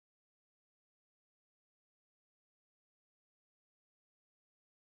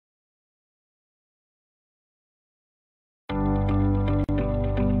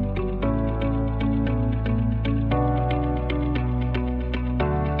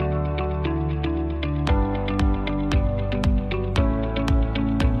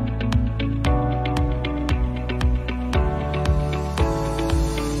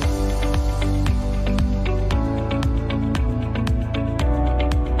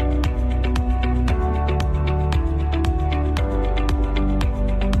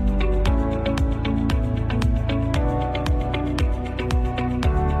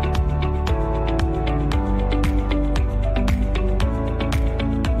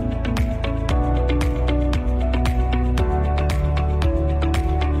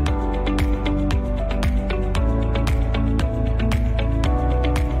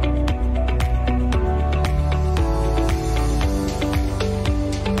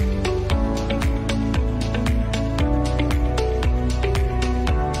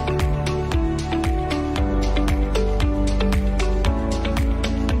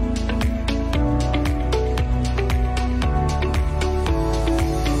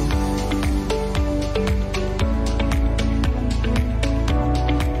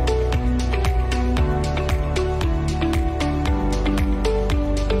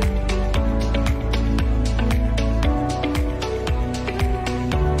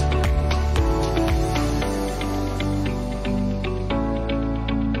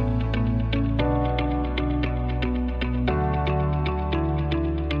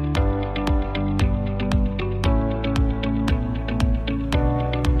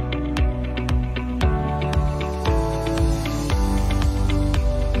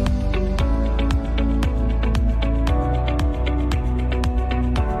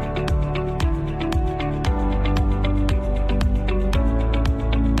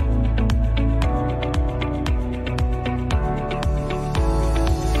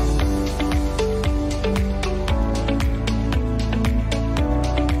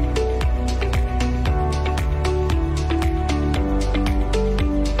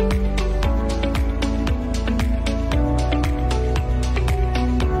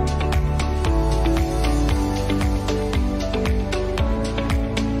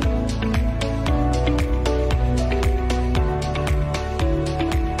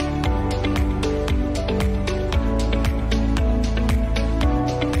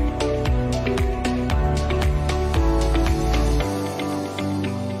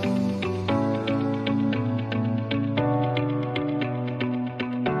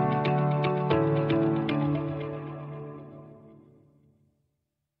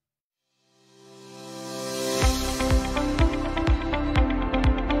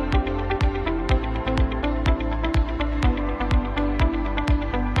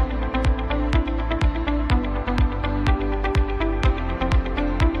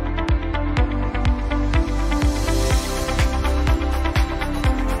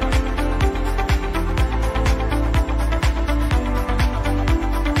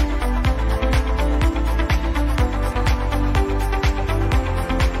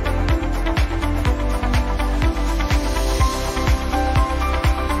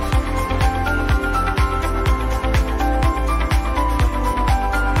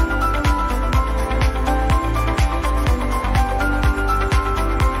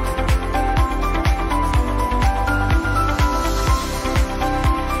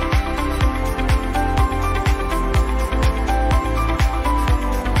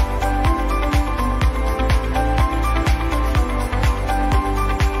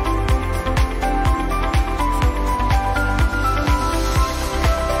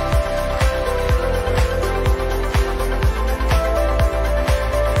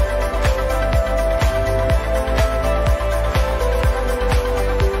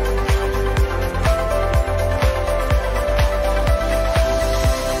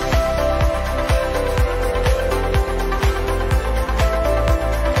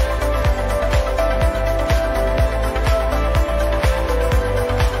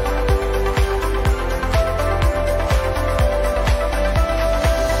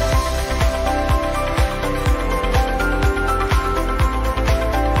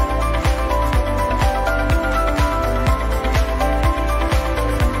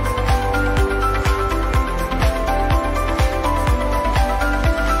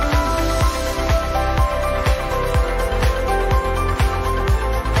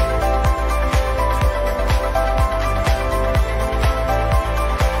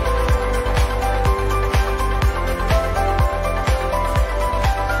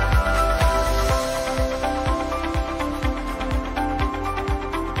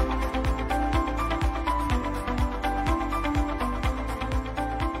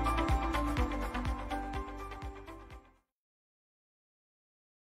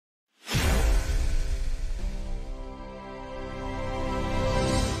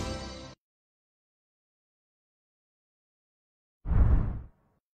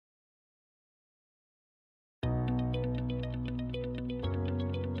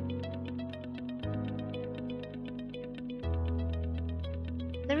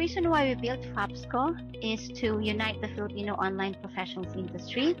reason why we built FOPSCo is to unite the Filipino online professionals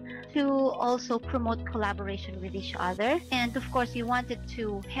industry, to also promote collaboration with each other, and of course we wanted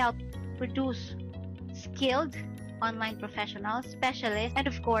to help produce skilled online professionals, specialists, and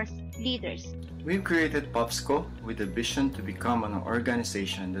of course leaders. We've created FOPSCo with a vision to become an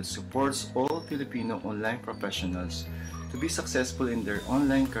organization that supports all Filipino online professionals to be successful in their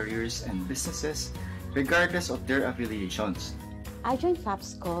online careers and businesses, regardless of their affiliations. I joined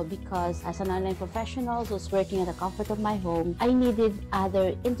FOPSCo because as an online professional who's working at the comfort of my home, I needed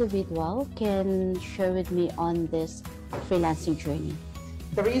other individual can share with me on this freelancing journey.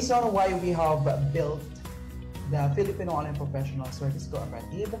 The reason why we have built the Filipino Online Professionals FOPSCo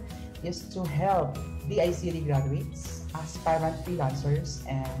Cooperative is to help DICT graduates, aspirant freelancers,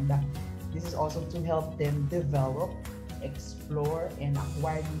 and this is also to help them develop, explore, and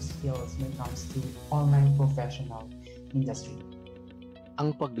acquire new skills when it comes to online professional industry.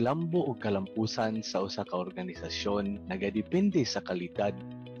 Ang paglambo o kalampusan sa usa ka organisasyon nagadepende sa kalidad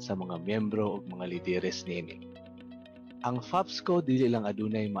sa mga miyembro o mga lideres niini. Ang FOPSCo dili lang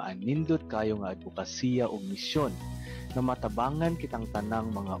adunay maanindot kayo nga advokasya o misyon na matabangan kitang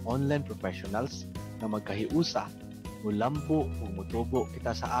tanang mga online professionals na magkahiusa, mulambo o mutubo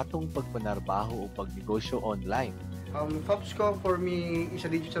kita sa atong pagpanarbaho o pagnegosyo online. FOPSCo for me is a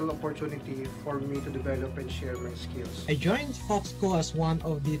digital opportunity for me to develop and share my skills. I joined FOPSCo as one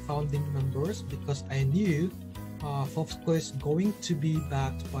of the founding members because I knew FOPSCo is going to be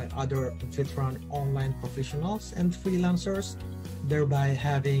backed by other veteran online professionals and freelancers, thereby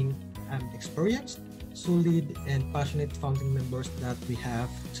having an experienced, solid, and passionate founding members that we have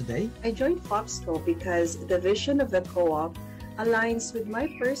today. I joined FOPSCo because the vision of the co-op aligns with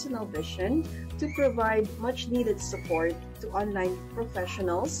my personal vision to provide much-needed support to online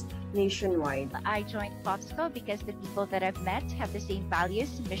professionals nationwide. I joined FOPSCo because the people that I've met have the same values,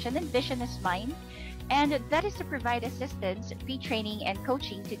 mission, and vision as mine, and that is to provide assistance, free training, and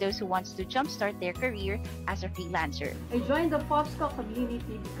coaching to those who wants to jumpstart their career as a freelancer. I joined the FOPSCo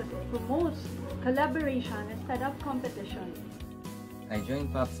community because it promotes collaboration instead of competition. I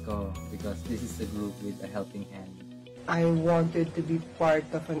joined FOPSCo because this is a group with a helping hand. I wanted to be part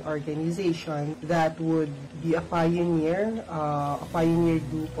of an organization that would be a pioneer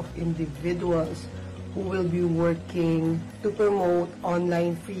group of individuals who will be working to promote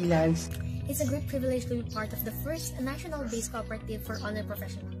online freelance. It's a great privilege to be part of the first national-based cooperative for online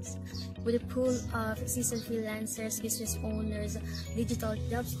professionals. With a pool of seasoned freelancers, business owners, digital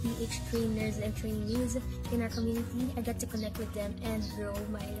jobs, PH trainers, and trainees in our community, I got to connect with them and grow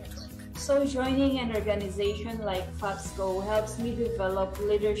my network. So joining an organization like FOPSCo helps me develop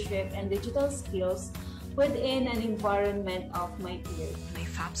leadership and digital skills within an environment of my peers. My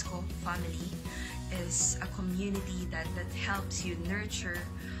FOPSCo family is a community that helps you nurture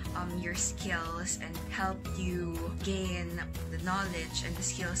your skills and help you gain the knowledge and the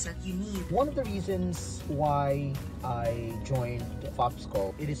skills that you need. One of the reasons why I joined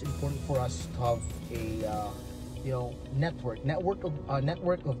FOPSCo, it is important for us to have a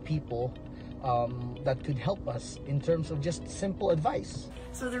network of people that could help us in terms of just simple advice.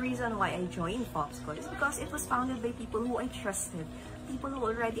 So the reason why I joined FOPSCo is because it was founded by people who I trusted, people who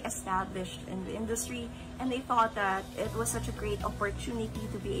already established in the industry, and they thought that it was such a great opportunity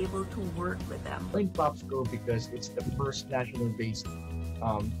to be able to work with them. I joined FOPSCo because it's the first national-based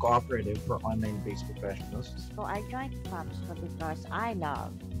cooperative for online-based professionals. So I joined FOPSCo because I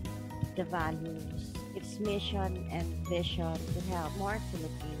love the values, its mission and vision to help more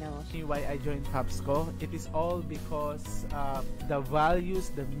Filipinos. Why I joined FOPSCo? It is all because the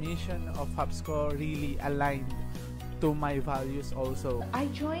values, the mission of FOPSCo really aligned to my values also. I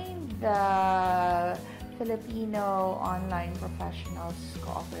joined the Filipino Online Professionals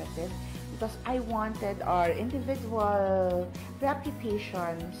Cooperative because I wanted our individual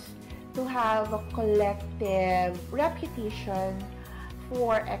reputations to have a collective reputation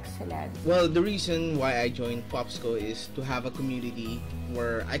for excellence. Well, the reason why I joined FOPSCo is to have a community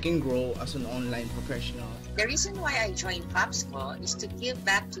where I can grow as an online professional. The reason why I joined FOPSCo is to give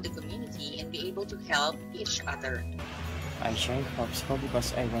back to the community and be able to help each other. I joined FOPSCo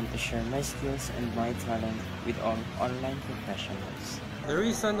because I want to share my skills and my talent with all online professionals. The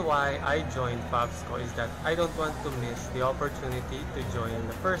reason why I joined FOPSCo is that I don't want to miss the opportunity to join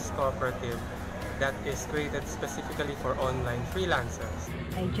the first cooperative that is created specifically for online freelancers.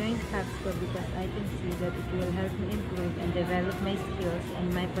 I joined FOPSCo because I can see that it will help me improve and develop my skills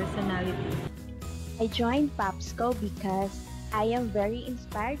and my personality. I joined FOPSCo because I am very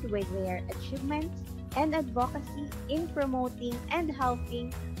inspired with their achievements and advocacy in promoting and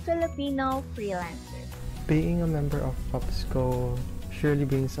helping Filipino freelancers. Being a member of FOPSCo surely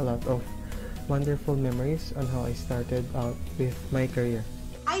brings a lot of wonderful memories on how I started out with my career.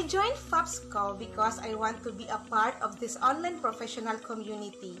 I joined FOPSCo because I want to be a part of this online professional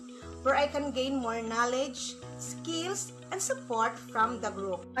community where I can gain more knowledge, skills, and support from the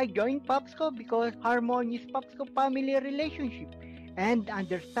group. I joined FOPSCo because harmonious FOPSCO family relationship and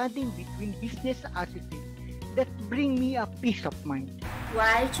understanding between business associates that bring me a peace of mind.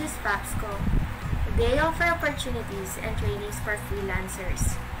 Why choose FOPSCo? They offer opportunities and trainings for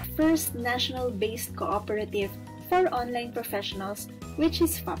freelancers. First national-based cooperative for online professionals, which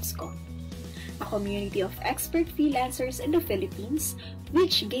is FOPSCo, a community of expert freelancers in the Philippines,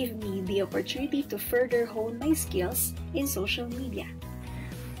 which gave me the opportunity to further hone my skills in social media.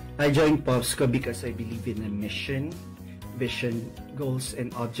 I joined FOPSCo because I believe in the mission, vision, goals,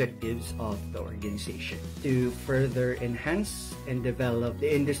 and objectives of the organization to further enhance and develop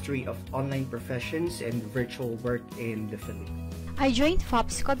the industry of online professions and virtual work in the Philippines. I joined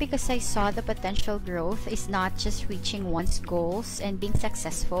FOPSCo because I saw the potential growth is not just reaching one's goals and being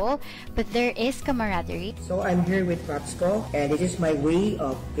successful, but there is camaraderie. So I'm here with FOPSCo, and it is my way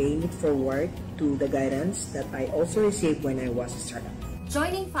of paying it forward to the guidance that I also received when I was a startup.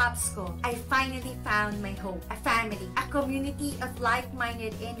 Joining FOPSCo, I finally found my home, a family, a community of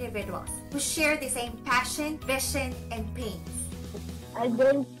like-minded individuals who share the same passion, vision, and pains. I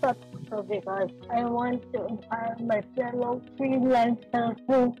joined FOPSCo because I want to empower my fellow freelancers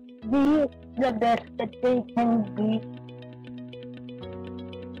to be the best that they can be.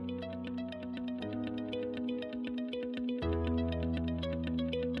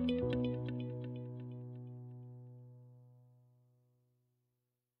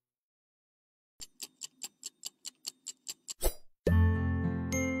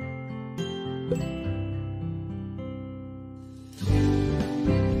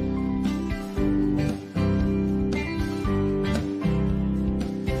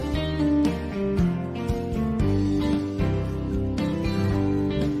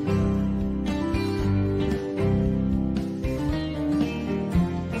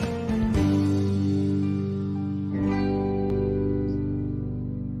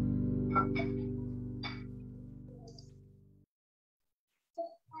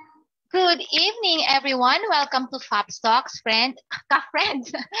 Good evening, everyone. Welcome to FOPStalks, friends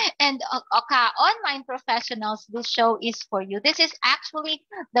and online professionals. This show is for you. This is actually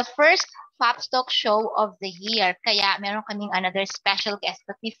the first FOPStalk show of the year. Kaya meron kaming another special guest.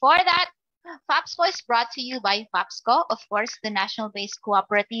 But before that, FOPSCo is brought to you by FOPSCo, of course, the national-based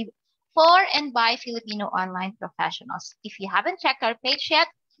cooperative for and by Filipino online professionals. If you haven't checked our page yet,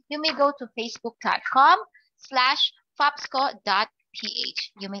 you may go to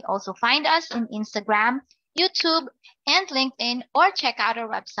facebook.com/FOPSCo.ph. You may also find us in Instagram, YouTube, and LinkedIn, or check out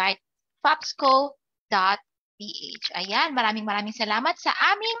our website, FOPSCo.ph. Ayan, maraming salamat sa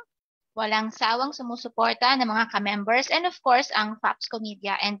aming walang sawang sumusuporta ng mga ka-members and of course, ang FOPSCo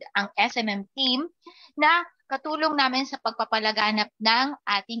Media and ang SMM team na katulong namin sa pagpapalaganap ng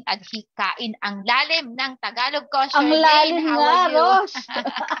ating adhikain. Ang lalim ng Tagalog ko, Ang lalim how nga, are you? Rosh.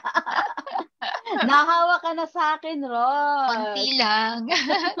 Nahawa ka na sa akin, Rosh. Konti lang.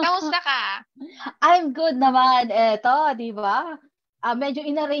 Kamusta ka? I'm good naman. Eto, di ba? Medyo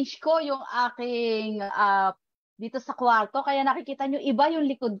in-arrange ko yung aking dito sa kwarto, kaya nakikita nyo iba yung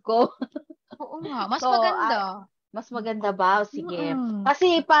likod ko. Oo nga, mas maganda. Mas maganda ba? Sige.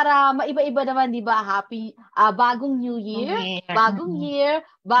 Kasi para maiba-iba naman, di ba? Happy, bagong New Year, bagong year,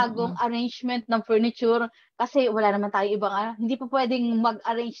 bagong arrangement ng furniture. Kasi wala naman tayo ibang, hindi pa pwedeng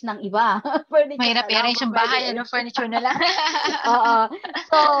mag-arrange ng iba. Mahirap i-arrange yung bahay, furniture na lang. Oo.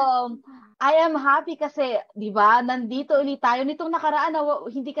 So, I am happy kasi, di ba, nandito ulit tayo. Nitong nakaraan,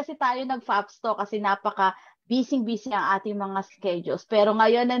 hindi kasi tayo nag-FOPSCo kasi busy ang ating mga schedules. Pero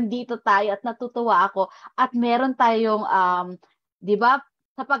ngayon, nandito tayo at natutuwa ako at meron tayong, di ba,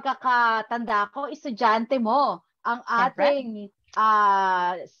 sa pagkakatanda ko, estudyante mo, ang ating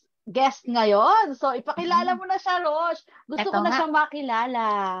guest ngayon. So, ipakilala mo na siya, Rosh. Gusto ko na siyang makilala.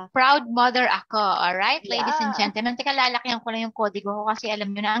 Proud mother ako, alright? Yeah. Ladies and gentlemen, teka, lalakihan ko lang yung kodigo ko kasi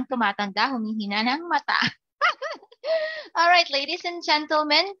alam nyo na, ang tumatanda, humihina ng mata. All right, ladies and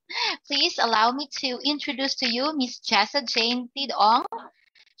gentlemen, please allow me to introduce to you Miss Jessa Jane Tid-ong.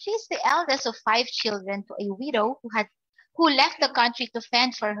 She's the eldest of 5 children to a widow who left the country to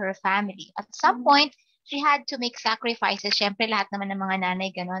fend for her family. At some point, she had to make sacrifices. Syempre, lahat naman ng mga nanay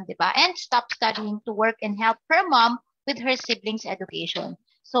ganon, di ba? And stop studying to work and help her mom with her siblings' education.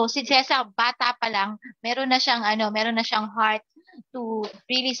 So, si Jessa, bata pa lang, meron na siyang heart to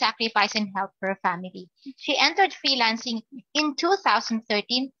really sacrifice and help her family. She entered freelancing in 2013.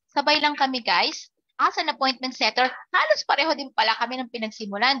 Sabay lang kami, guys. as an appointment setter, halos pareho din pala kami ng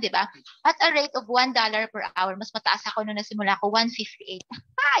pinagsimulan, di ba? At a rate of $1 per hour. Mas mataas ako nung nasimula ko, 158.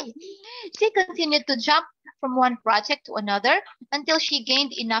 Hi! She continued to jump from one project to another until she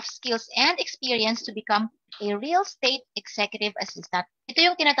gained enough skills and experience to become a real estate executive assistant. Ito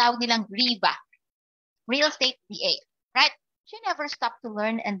yung tinatawag nilang REVA, real estate VA, right? She never stopped to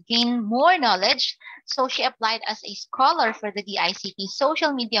learn and gain more knowledge, so she applied as a scholar for the DICT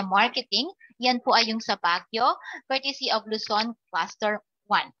Social Media Marketing. Yan po ay yung sa Baguio, courtesy of Luzon Cluster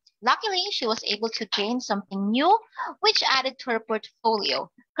 1. Luckily, she was able to gain something new, which added to her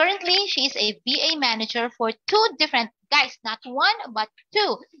portfolio. Currently, she is a VA manager for 2 different, guys, not 1, but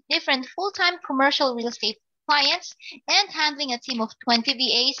 2 different full-time commercial real estate clients and handling a team of 20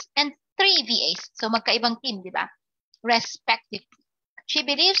 VAs and 3 VAs. So magkaibang team, di ba? Respectively. She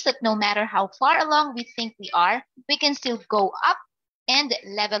believes that no matter how far along we think we are, we can still go up and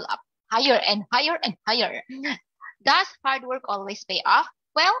level up higher and higher and higher. Does hard work always pay off?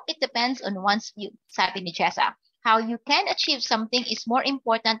 Well, it depends on one's view, sabi ni Jessa. How you can achieve something is more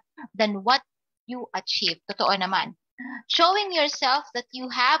important than what you achieve. Totoo naman. Showing yourself that you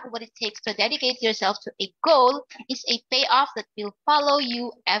have what it takes to dedicate yourself to a goal is a payoff that will follow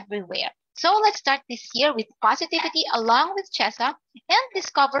you everywhere. So let's start this year with positivity along with Jessa and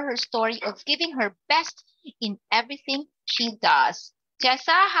discover her story of giving her best in everything she does.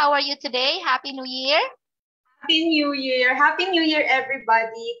 Jessa, how are you today? Happy New Year! Happy New Year! Happy New Year,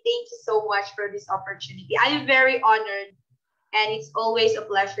 everybody! Thank you so much for this opportunity. I am very honored, and it's always a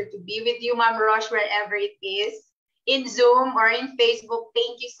pleasure to be with you, Ma'am Rosh, wherever it is, in Zoom or in Facebook.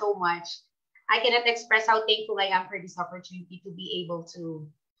 Thank you so much. I cannot express how thankful I am for this opportunity to be able to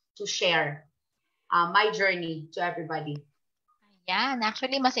share my journey to everybody. Yan.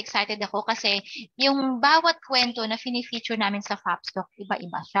 Actually, mas excited ako kasi yung bawat kwento na fini-feature namin sa FOPSCo,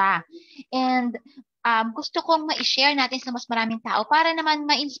 iba-iba siya. And gusto kong ma-share natin sa mas maraming tao para naman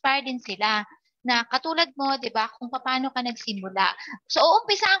ma-inspire din sila na katulad mo, di ba, kung paano ka nagsimula. So,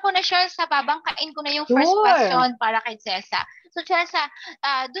 uumpisaan ko na siya sa babangkain ko na yung first question para kay Jessa. So, Jessa,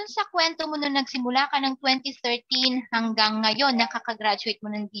 dun sa kwento mo nung nagsimula ka ng 2013 hanggang ngayon, nakaka-graduate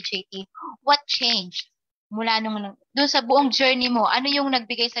mo ng DJT, what changed? Mula dun sa buong journey mo, ano yung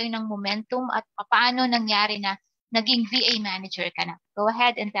nagbigay sa'yo ng momentum at paano nangyari na naging VA manager ka na? Go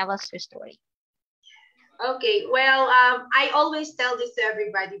ahead and tell us your story. Okay, well, I always tell this to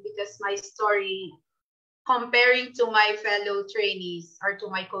everybody because my story, comparing to my fellow trainees or to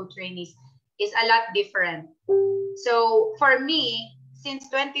my co-trainees, is a lot different. So, for me, since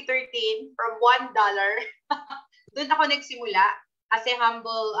 2013, from $1, dun ako nagsimula as a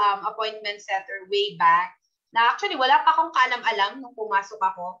humble appointment setter way back. Na actually, wala pa akong kalam-alam nung pumasok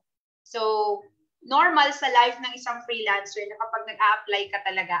ako. So, normal sa life ng isang freelancer na kapag nag-a-apply ka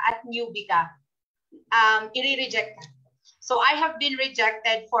talaga at newbie ka, i-reject ka. So I have been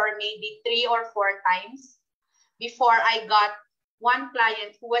rejected for maybe 3 or 4 times before I got one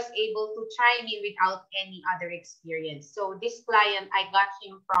client who was able to try me without any other experience. So this client, I got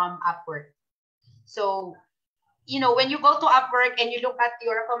him from Upwork. So, you know, when you go to Upwork and you look at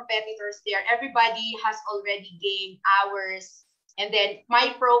your competitors there, everybody has already gained hours, and then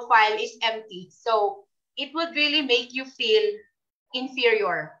my profile is empty. So it would really make you feel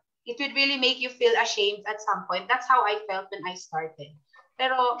inferior. It would really make you feel ashamed at some point. That's how I felt when I started.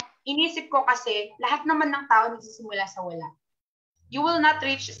 Pero inisip ko kasi, lahat naman ng tao nagsisimula sa wala. You will not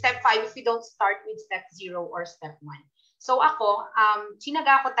reach step 5 if you don't start with step 0 or step 1. So ako,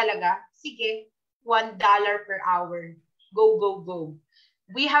 sinaga ko talaga, sige, $1 per hour. Go, go, go.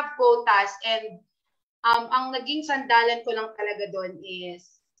 We have quotas, and ang naging sandalan ko lang talaga doon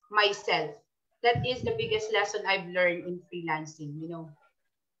is myself. That is the biggest lesson I've learned in freelancing, you know.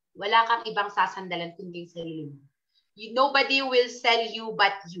 Wala kang ibang sasandalan kundi yung sarili mo. Nobody will sell you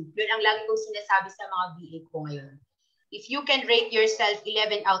but you. Yun ang lagi kong sinasabi sa mga VA ko ngayon. If you can rate yourself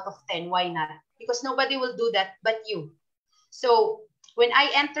 11 out of 10, why not? Because nobody will do that but you. So, when I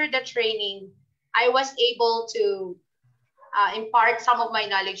entered the training, I was able to impart some of my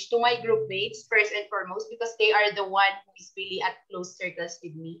knowledge to my group mates, first and foremost, because they are the one who is really at close circles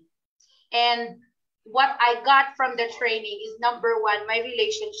with me. And what I got from the training is, number 1, my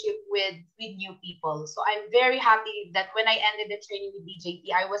relationship with new people. So I'm very happy that when I ended the training with DJT,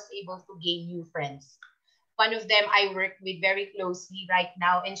 I was able to gain new friends. One of them I work with very closely right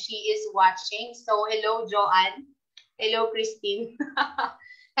now, and she is watching. So hello, Joanne. Hello, Christine.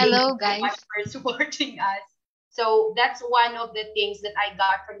 Hello, Thank you so much for supporting us. So that's one of the things that I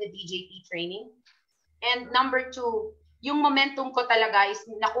got from the DJT training. And number 2, yung momentum ko talaga is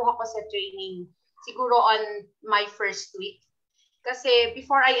nakuha ko sa training siguro on my first week. Kasi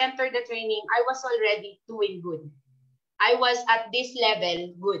before I entered the training, I was already doing good. I was at this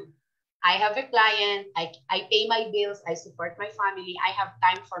level good. I have a client, I pay my bills, I support my family, I have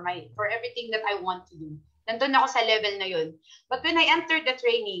time for everything that I want to do. Nandun ako sa level na yun. But when I entered the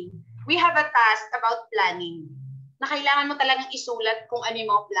training, we have a task about planning na kailangan mo talagang isulat kung ano yung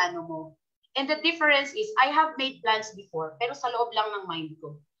mga plano mo. And the difference is, I have made plans before, pero sa loob lang ng mind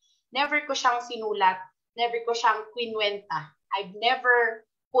ko. Never ko siyang sinulat, never ko siyang kwinwenta. I've never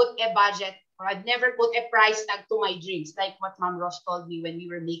put a budget or I've never put a price tag to my dreams, like what Ma'am Ross told me when we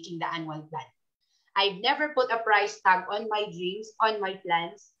were making the annual plan. I've never put a price tag on my dreams, on my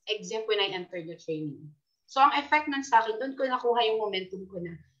plans, except when I entered the training. So ang effect nun sa akin, doon ko nakuha yung momentum ko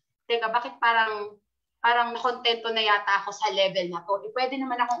na, teka, bakit parang nakontento na yata ako sa level na to? Pwede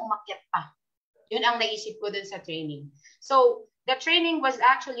naman akong umakyat pa. Yun ang naisip ko dun sa training. So the training was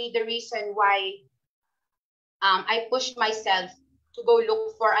actually the reason why I pushed myself to go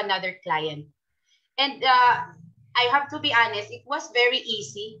look for another client. And I have to be honest, it was very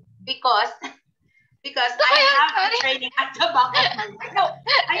easy because I have a training at the back of my mind. No,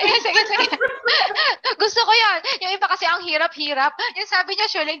 sige. Gusto ko yan. Yung iba kasi ang hirap-hirap. Yung sabi niya,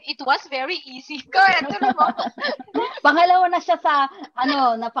 Charlene, it was very easy. Go ahead, tuloy mo. Pangalawa na siya sa,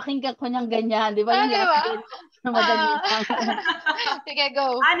 napakinggan ko niyang ganyan. Di ba? Diba? Madali lang. Sige,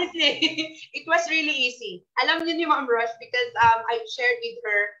 go. Honestly, it was really easy. Alam niyo ni Ma'am Rosh because I've shared with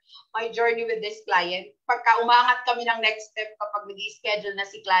her my journey with this client. Pagka umangat kami ng next step kapag nag-schedule na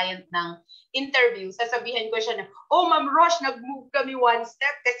si client ng interview, sasabihin ko siya na, oh Ma'am Rosh, nag-move kami one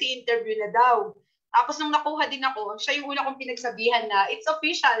step kasi interview na daw. Tapos nung nakuha din ako, siya yung una kong pinagsabihan na, it's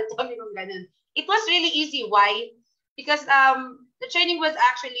official. Sabi kong ganun. It was really easy. Why? Because the training was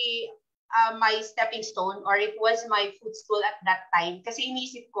actually my stepping stone, or it was my food school at that time. Kasi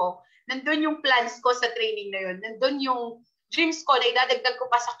inisip ko, nandun yung plans ko sa training na yun. Nandun yung dreams ko na idadagdag ko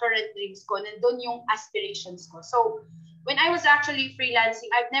pa sa current dreams ko. Nandun yung aspirations ko. So, when I was actually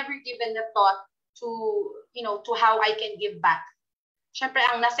freelancing, I've never given a thought to, to how I can give back. Siyempre,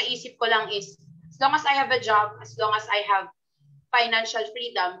 ang nasa isip ko lang is, as long as I have a job, as long as I have financial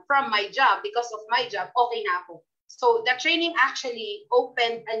freedom from my job, because of my job, okay na ako. So the training actually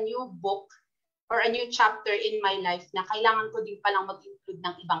opened a new book or a new chapter in my life na kailangan ko din palang mag-include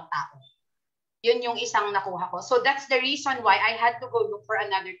ng ibang tao. Yun yung isang nakuha ko. So that's the reason why I had to go look for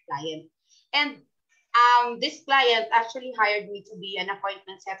another client. And this client actually hired me to be an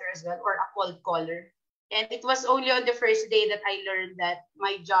appointment setter as well, or a cold caller. And it was only on the first day that I learned that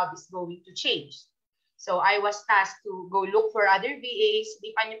my job is going to change. So I was tasked to go look for other VAs,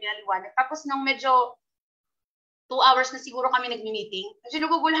 di pa niya pinaliwanag. Tapos nung medyo 2 hours na siguro kami nag-meeting, kasi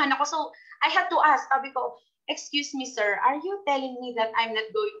nagugulhan ako. So I had to ask, sabi ko, excuse me sir, are you telling me that I'm not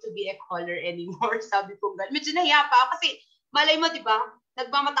going to be a caller anymore? Sabi ko, medyo nahiya pa ako kasi malay mo, di ba?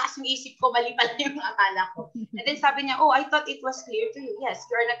 Nagmamataas yung isip ko, mali pala yung akala ko. And then sabi niya, oh, I thought it was clear to you. Yes,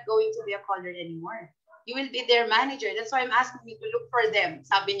 you're not going to be a caller anymore. You will be their manager. That's why I'm asking you to look for them.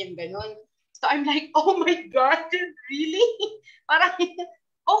 Sabi niya ganun. So I'm like, oh my God, really? Parang,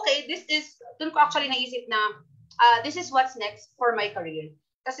 okay, this is, doon ko actually naisip na, this is what's next for my career.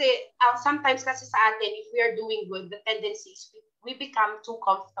 Kasi sometimes kasi sa atin, if we are doing good, the tendency is we become too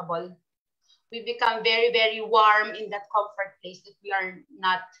comfortable. We become very, very warm in that comfort place that we are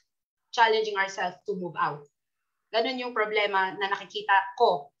not challenging ourselves to move out. Ganun yung problema na nakikita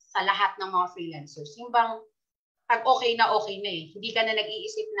ko sa lahat ng mga freelancers. Yung bang, pag okay na eh. Hindi ka na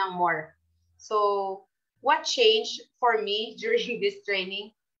nag-iisip ng more. So, what changed for me during this training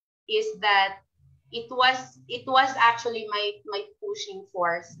is that it was actually my pushing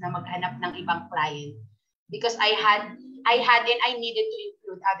force na maghanap ng ibang client, because I had and I needed to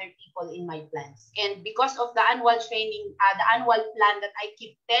include other people in my plans. And because of the annual training, the annual plan that I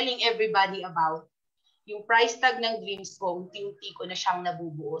keep telling everybody about, yung price tag ng dreams ko, unti-unti ko na siyang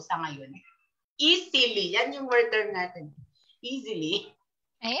nabubuo sa ngayon. Easily. Yan yung word term natin. Easily.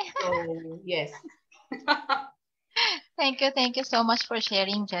 So, yes. Thank you so much for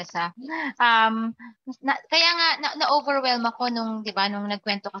sharing, Jessa. Kaya nga na-overwhelm ako nung, 'di ba, nung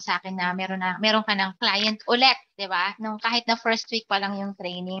nagkwento ka sa akin na meron ka ng client ulit, 'di ba? Nung kahit na first week pa lang yung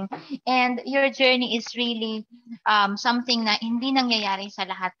training. And your journey is really something na hindi nangyayari sa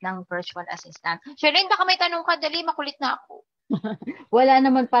lahat ng virtual assistant. Charlene, baka may tanong ka, dali, makulit na ako. Wala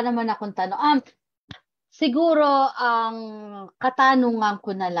naman akong tanong. Siguro ang katanungan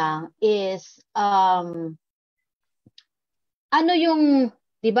ko na lang is ano yung,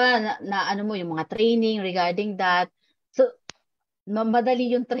 di ba, na ano mo, yung mga training regarding that. So,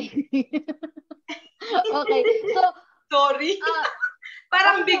 madali yung training. Okay. So, sorry.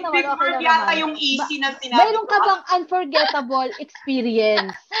 Parang Okay big naman, okay word lang yata naman. yung easy na sinabi Mayroon ko. ka bang unforgettable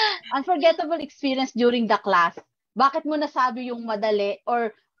experience? Unforgettable experience during the class? Bakit mo nasabi yung madali?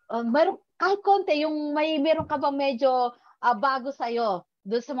 Or mayroon, kahit konti, yung mayroon ka bang medyo bago sa'yo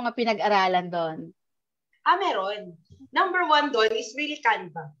doon sa mga pinag-aralan doon? Meron. Number one doon is really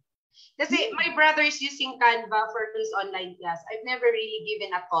Canva. Kasi my brother is using Canva for his online class. I've never really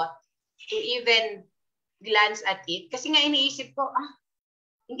given a thought to even glance at it. Kasi nga iniisip ko,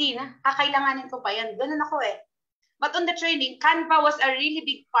 hindi na, kakailanganin ko pa yan. Ganun ako eh. But on the training, Canva was a really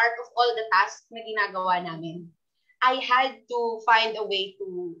big part of all the tasks na ginagawa namin. I had to find a way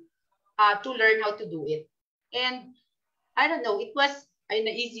to learn how to do it. And I don't know, it was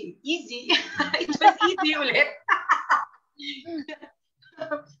easy. It was easy ulit.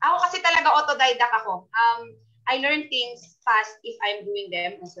 Ako kasi talaga autodidact ako. I learn things fast if I'm doing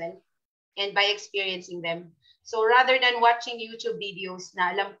them as well and by experiencing them. So rather than watching YouTube videos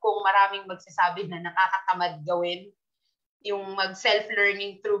na alam kong maraming magsasabi na nakakatamad gawin, yung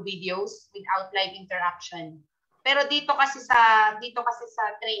mag-self-learning through videos without live interaction. Pero dito kasi sa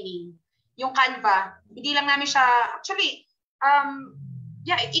training, yung Canva, hindi lang namin siya, actually,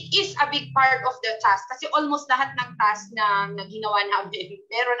 it is a big part of the task kasi almost lahat ng task na ginawa namin,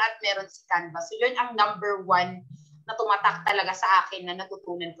 meron si Canva. So yun ang number one na tumatak talaga sa akin na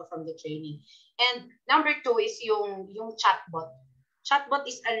natutunan ko from the training. And number two is yung chatbot. Chatbot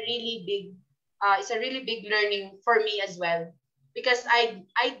is a really big learning for me as well because I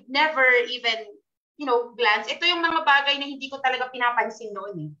never even glance. Ito yung mga bagay na hindi ko talaga pinapansin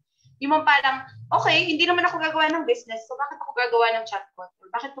noon eh. Yung parang, okay, hindi naman ako gagawa ng business, so bakit ako gagawa ng chatbot? Or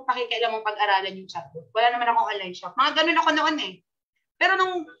bakit ko pakikailangang pag-aralan yung chatbot? Wala naman akong online shop. Mga ganun ako noon eh. Pero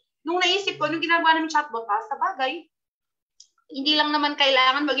nung naisip ko, nung ginagawa namin chatbot, sa bagay, hindi lang naman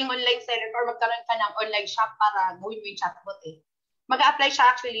kailangan maging online seller or magkaroon ka ng online shop para gawin mo yung chatbot eh. Mag-a-apply siya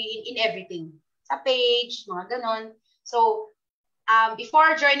actually in everything. Sa page, mga ganon. So,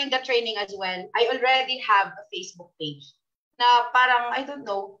 before joining the training as well, I already have a Facebook page na parang, I don't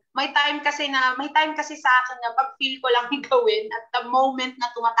know, may time kasi sa akin na pag feel ko lang gawin at the moment na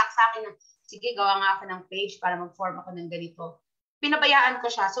tumatak sa akin na, sige, gawa nga ako ng page para mag-form ako ng ganito. Pinabayaan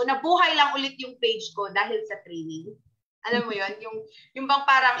ko siya. So, nabuhay lang ulit yung page ko dahil sa training. Alam mo yun? Yung bang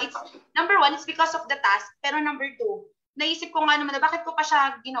parang, number one, it's because of the task. Pero number two, naisip ko nga naman na bakit ko pa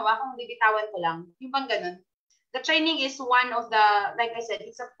siya ginawa kung bibitawan ko lang. Yung bang ganun. The training is one of the, like I said,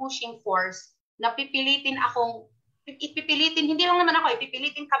 it's a pushing force na pipilitin, hindi lang naman ako,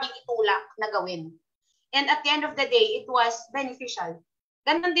 pipilitin kaming itulak na gawin. And at the end of the day, it was beneficial.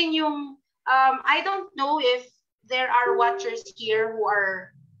 Ganun din yung, I don't know if there are watchers here who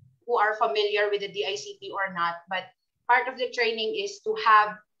are familiar with the DICT or not, but part of the training is to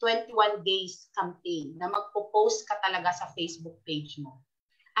have 21 days campaign na magpo-post ka talaga sa Facebook page mo.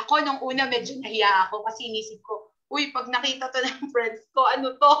 Ako nung una medyo nahiya ako kasi inisip ko, pag nakita to ng friends ko,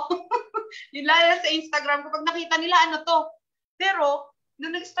 ano to? Yun lalo sa Instagram ko, pag nakita nila, ano to? Pero,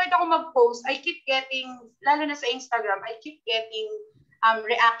 nung nag-start ako mag-post, I keep getting, lalo na sa Instagram, I keep getting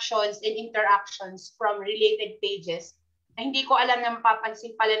reactions and interactions from related pages na hindi ko alam na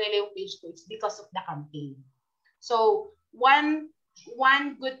mapapansin pala nila yung page ko. It's because of the campaign. So, one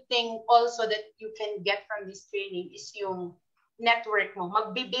good thing also that you can get from this training is yung network mo.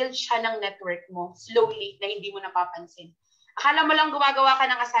 Magbibuild siya ng network mo slowly na hindi mo napapansin. Akala mo lang gumagawa ka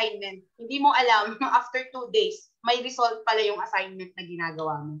ng assignment. Hindi mo alam, after 2 days, may result pala yung assignment na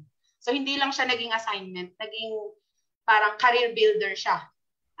ginagawa mo. So, hindi lang siya naging assignment. Naging parang career builder siya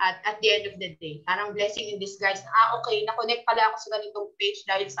at the end of the day. Parang blessing in disguise. Okay, na-connect pala ako sa ganitong page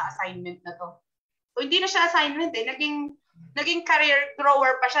dahil sa assignment na to. So, hindi na siya assignment eh. Naging career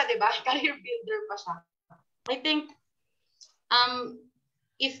grower pa siya, di ba? Career builder pa siya. I think,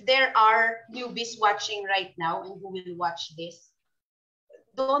 if there are newbies watching right now and who will watch this,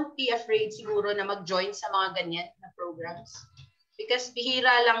 don't be afraid siguro na mag-join sa mga ganyan na programs. Because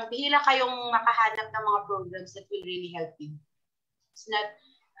bihira kayong makahanap ng mga programs that will really help you. It's not,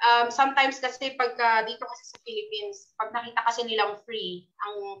 sometimes kasi pagka dito kasi sa Philippines, pag nakita kasi nilang free,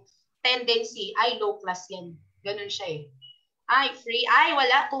 ang tendency, low class yan. Ganun siya eh. Free.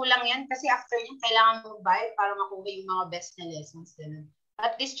 Wala. Kulang yan. Kasi after yun, kailangan mo bayad para makuha yung mga best na lessons. Ganun.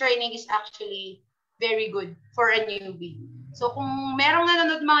 But this training is actually very good for a newbie. So kung merong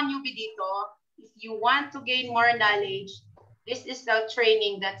nanonood mga newbie dito, if you want to gain more knowledge, this is the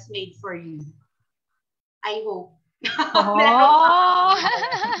training that's made for you. I hope. Oh!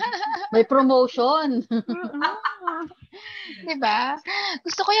 May promotion. Diba?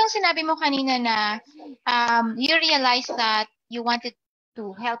 Gusto ko yung sinabi mo kanina na you realize that you wanted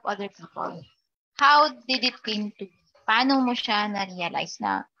to help other people. How did it came to Paano mo siya na-realize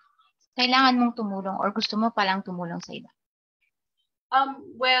na kailangan mong tumulong or gusto mo palang tumulong sa iba?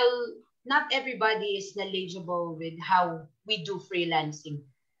 Well, not everybody is knowledgeable with how we do freelancing.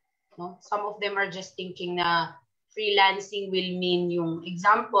 No? Some of them are just thinking na freelancing will mean yung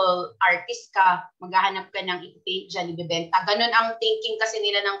example, artist ka, maghahanap ka ng i-paint dyan, ibibenta. Ganun ang thinking kasi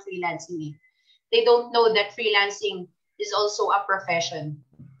nila ng freelancing. They don't know that freelancing is also a profession.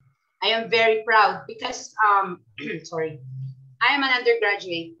 I am very proud because, sorry, I am an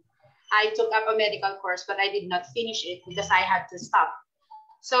undergraduate. I took up a medical course, but I did not finish it because I had to stop.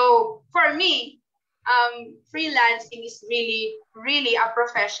 So for me, freelancing is really a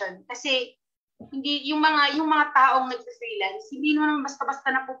profession. Kasi hindi yung mga taong nagfe-freelance, hindi naman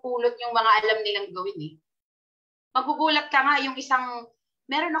basta-basta napupulot yung mga alam nilang gawin eh. Magugulat ka nga yung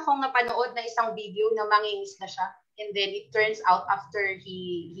meron akong napanood na isang video na mangingisda na siya, and then it turns out after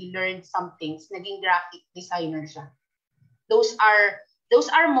he learned some things, naging graphic designer siya. Those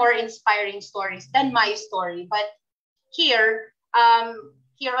are more inspiring stories than my story. But here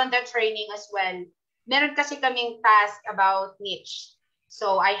on the training as well, meron kasi kaming task about niche.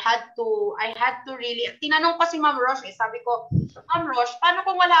 So I had to really, tinanong ko si Ma'am Rosh sabi ko, Ma'am Rosh, paano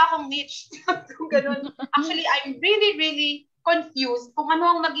kung wala akong niche? Kung ganun. Actually, I'm really confused kung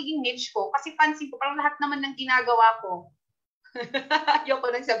ano ang magiging niche ko. Kasi pansin ko, parang lahat naman ng ginagawa ko.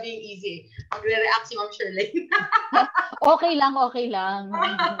 Ayoko nang sabihin easy. Magre-react si Ma'am Shirley. Okay lang.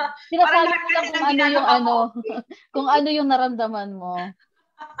 Sinasabi ko lang kung ano yung kung ano yung naramdaman mo.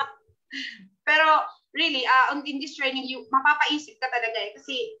 Pero really, in this training, mapapaisip ka talaga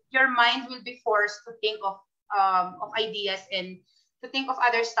kasi your mind will be forced to think of ideas and to think of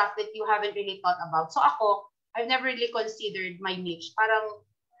other stuff that you haven't really thought about. So ako, I've never really considered my niche. Parang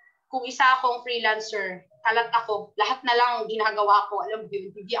kung isa akong freelancer, kalat ako, lahat na lang ginagawa ko, alam mo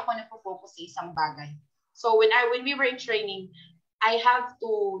yun, hindi ako nagpo-focus sa isang bagay. So when we were in training, I have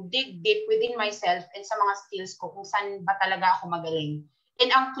to dig deep within myself and sa mga skills ko kung saan ba talaga ako magaling. And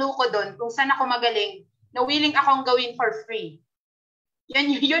ang clue ko doon, kung saan ako magaling, na willing akong gawin for free.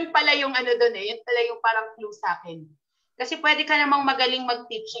 Yun pala yung doon yun pala yung parang clue sa akin. Kasi pwede ka namang magaling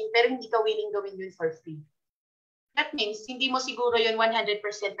mag-teaching pero hindi ka willing gawin yun for free. That means, hindi mo siguro yun 100%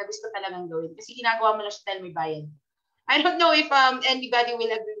 na gusto talagang gawin. Kasi ginagawa mo lang siya dahil may bayad. I don't know if anybody will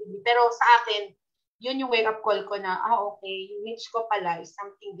agree with me, pero sa akin, yun yung wake-up call ko na, okay, yung niche ko pala is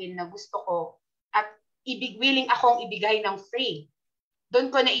something din na gusto ko at willing akong ibigay ng free. Doon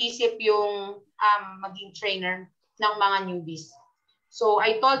ko naisip yung maging trainer ng mga newbies. So,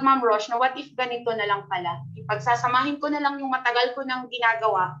 I told Ma'am Rosh na what if ganito na lang pala? Ipagsasamahin ko na lang yung matagal ko nang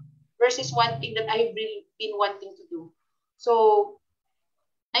ginagawa versus one thing that I've really been wanting to do. So,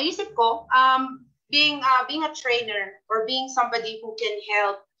 naisip ko, being a trainer or being somebody who can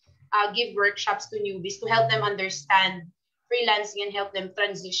help give workshops to newbies to help them understand freelancing and help them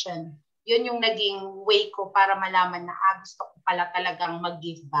transition. Yun yung naging way ko para malaman na gusto ko pala talagang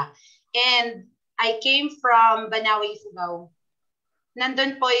mag-give back. And I came from Banawe, Ifugao.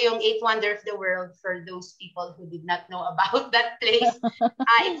 Nandun po yung 8th Wonder of the World for those people who did not know about that place.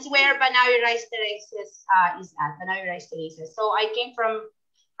 It's where Banawe Rice Terraces is at, Banawe Rice Terraces. So I came from,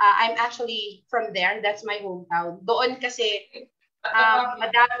 I'm actually from there. That's my hometown. Doon kasi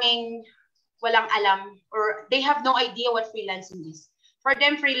madaming walang alam or they have no idea what freelancing is. For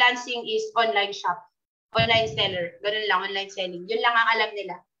them, freelancing is online shop, online seller. Ganun lang, online selling. Yun lang ang alam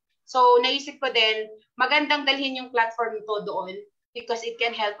nila. So naisip ko din, magandang dalhin yung platform nito doon because it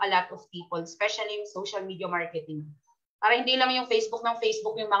can help a lot of people, especially in social media marketing. Para hindi lang yung Facebook ng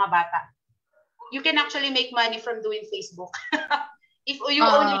Facebook yung mga bata. You can actually make money from doing Facebook. If you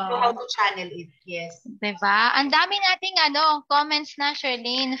only know how to channel it. Yes. Diba? Ang dami nating comments na,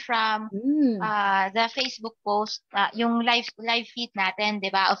 Sherlyn, from the Facebook post, yung live feed natin,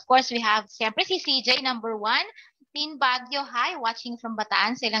 diba? Of course, we have siyempre si CJ, number 1. Tin Baguio, hi, watching from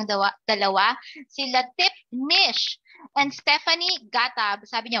Bataan, silang dalawa. Sila Tip Nish and Stephanie Gatab,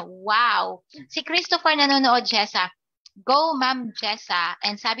 sabi niya, wow. Si Christopher nanonood, Jessa. Go, Ma'am Jessa.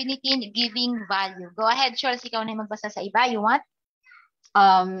 And sabi ni Tin, giving value. Go ahead, Charles, ikaw na yung magbasa sa iba. You want?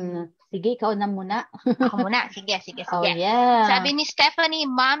 Sige, ikaw na muna. Ako muna. Sige. Oh, yeah. Sabi ni Stephanie,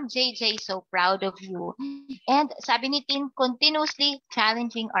 Ma'am JJ, so proud of you. And sabi ni Tin, continuously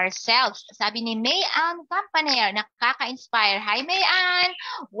challenging ourselves. Sabi ni May-Ann Campaner, nakaka-inspire. Hi, May-Ann!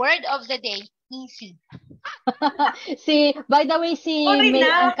 Word of the day, easy. By the way, si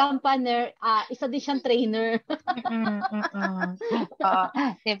May-Ann Campaner, isa din siyang trainer.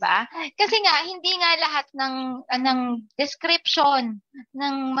 Diba? Kasi nga, hindi nga lahat ng description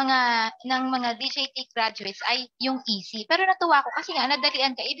ng mga DJT graduates ay yung easy. Pero natuwa ko kasi nga,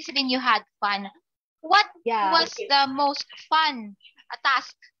 nadalian ka, ibig sabihin you had fun What was the most fun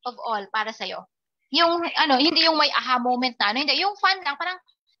task of all para sa'yo? Yung, hindi yung may aha moment na, hindi. Yung fun lang, parang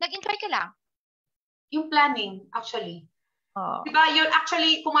nag-enjoy ka lang. Yung planning, actually. Oh. Diba, yun,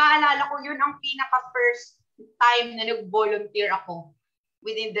 actually, kung maaalala ko, yun ang pinaka-first time na nag-volunteer ako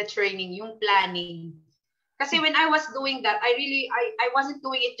within the training, yung planning. Kasi when I was doing that, I wasn't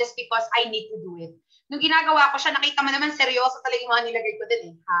doing it just because I need to do it. Nung ginagawa ko siya, nakita mo naman seryoso talaga yung mga nilagay ko din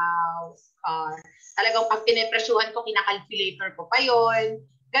eh. House, car. Talagang pag pinepresyuhan ko, kinakalculator ko pa yun.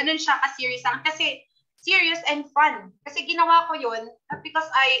 Ganun siya ka-serious lang. Kasi serious and fun. Kasi ginawa ko yun not because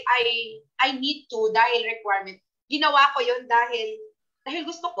I need to dahil requirement. Ginawa ko yun dahil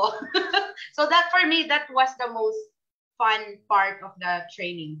gusto ko. So that for me, that was the most fun part of the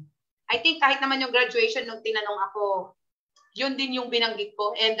training. I think kahit naman yung graduation nung tinanong ako, yun din yung binanggit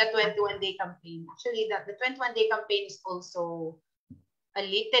ko, and the 21-day campaign. Actually, the 21-day campaign is also a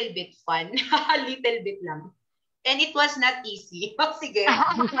little bit fun. A little bit lang. And it was not easy. Sige,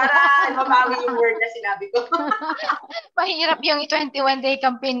 para mabawi yung word na sinabi ko. Mahirap yung 21-day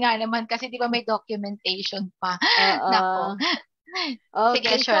campaign nga naman kasi di ba may documentation pa. Nako.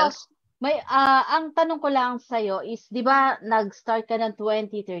 Okay, sige, Charles. So, ang tanong ko lang sa'yo is, di ba, nag-start ka ng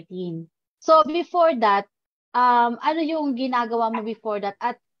 2013. So, before that, ano yung ginagawa mo before that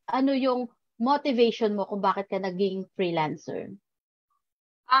at ano yung motivation mo kung bakit ka naging freelancer?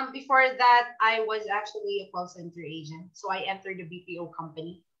 Before that, I was actually a call center agent. So, I entered the BPO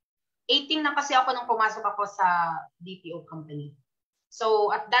company. 18 na kasi ako nung pumasok ako sa BPO company.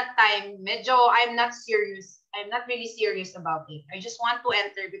 So, at that time, I'm not really serious about it. I just want to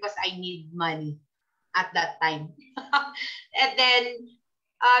enter because I need money at that time. And then,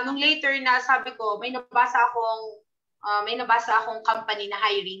 nung later na sabi ko, may nabasa akong company na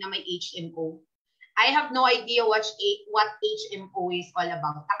hiring na may HMO. I have no idea what HMO is all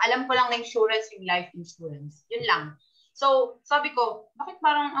about. Ang alam ko lang na insurance, yung life insurance. Yun lang. So, sabi ko, bakit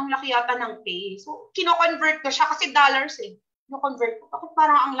parang ang laki yata ng pay? So, kino-convert ko siya kasi dollars eh. Kino-convert ko, bakit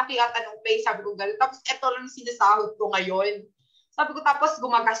parang ang laki yata ng pay? Sabi ko, gano'n. Tapos, eto lang sinasahod ko ngayon. Sabi ko, tapos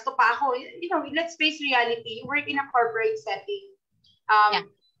gumagasto pa ako. You know, let's face reality. You work in a corporate setting.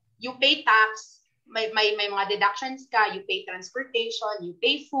 You pay tax, may mga deductions ka, you pay transportation, you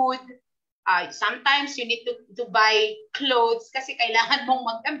pay food. Sometimes you need to buy clothes kasi kailangan mong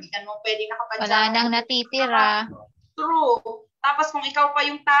magdamit. Hindi ka mo pwede nakapadya. Wala nang natitira. True. Tapos kung ikaw pa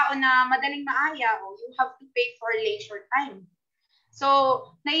yung tao na madaling maaya, you have to pay for leisure time. So,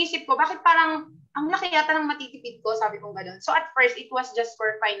 naisip ko, bakit parang ang laki yata ng matitipid ko, sabi kong gano'n. So, at first, it was just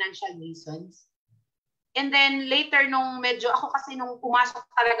for financial reasons. And then, later, nung medyo, ako kasi nung pumasok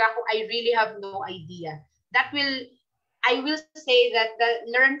talaga ako, I really have no idea. I will say that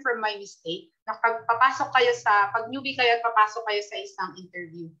learn from my mistake. Pag newbie kayo at papasok kayo sa isang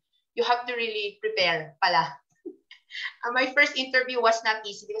interview, you have to really prepare pala. My first interview was not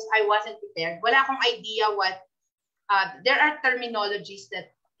easy because I wasn't prepared. Wala akong idea there are terminologies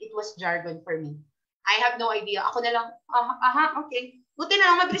that it was jargon for me. I have no idea. Ako na lang, okay. Buti na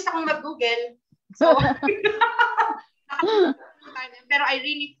lang, mabilis akong mag-Google. So, pero I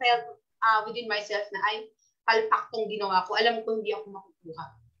really felt within myself na palpak tong ginawa ko. Alam ko hindi ako makukuha.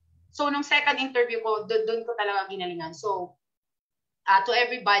 So, nung second interview ko, doon ko talaga ginalingan. So, to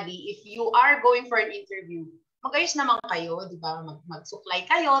everybody, if you are going for an interview, mag-ayos naman kayo, di ba? Magsuklay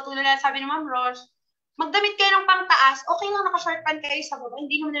kayo. Tulad na sabi ni Ma'am Rosh, magdamit kayo ng pangtaas. Okay lang naka-short pant kayo sa baba.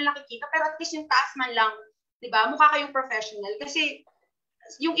 Hindi naman nila nakikita. Pero at least yung taas man lang, di ba? Mukha kayong professional. Kasi,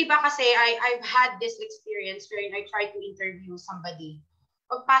 yung iba kasi, I've had this experience wherein I tried to interview somebody.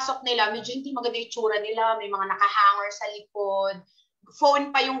 Pagpasok nila, medyo hindi maganda yung tsura nila. May mga nakahanger sa likod.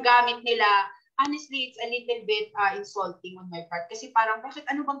 Phone pa yung gamit nila. Honestly, it's a little bit insulting on my part. Kasi parang, bakit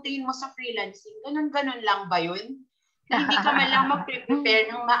ano bang tingin mo sa freelancing? Ganun-ganun lang ba yun? Na hindi ka man lang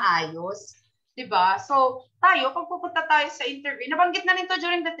mag-prepare ng maayos. Diba? So, pag pupunta tayo sa interview, nabanggit na rin to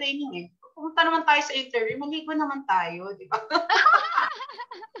during the training eh. Pupunta naman tayo sa interview, maligo naman tayo. Diba?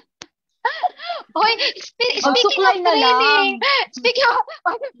 Hoy, speaking of training, speaking of,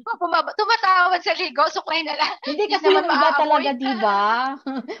 tumatawad sa ligo, suklay na lang. Hindi kasi yung iba talaga, di ba?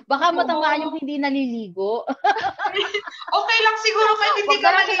 Baka matamaan yung hindi naliligo. Okay lang siguro kahit hindi ka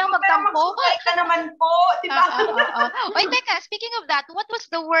maligo, pero magsuklay ka naman po, di ba? Oy, teka, speaking of that, what was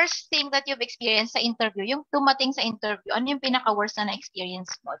the worst thing that you've experienced sa interview? Yung tumating sa interview, ano yung pinaka-worst na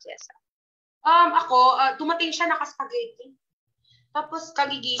experience mo, Jessa? Ako, tumating siya naka-spaghetti. Tapos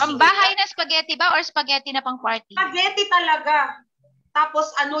kagigising. Pambahay na spaghetti ba or spaghetti na pang party? Spaghetti talaga.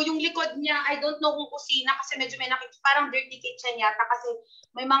 Tapos yung likod niya, I don't know kung kusina kasi medyo may parang dirty kitchen yata kasi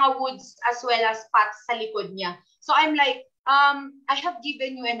may mga woods as well as pots sa likod niya. So I'm like, I have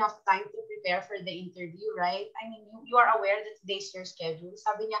given you enough time to prepare for the interview, right? I mean, you are aware that today's your schedule.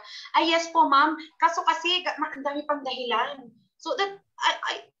 Sabi niya, yes po ma'am, kaso kasi ang dami pang dahilan. So that,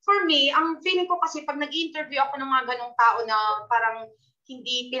 for me, ang feeling ko kasi pag nag-interview ako ng mga ganong tao na parang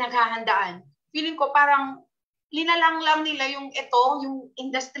hindi pinaghahandaan, feeling ko parang linalang lang nila yung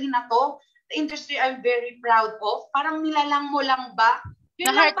industry na to, the industry I'm very proud of, parang nilalang mo lang ba?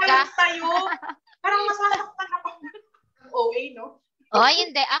 Yun lang parang sa'yo. Parang masasaktan ako. OA, no?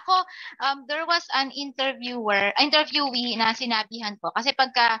 Hindi. Ako, there was an interviewee na sinabihan ko. Kasi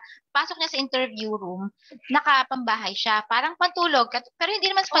pagka pasok niya sa interview room, nakapambahay siya. Parang pantulog, pero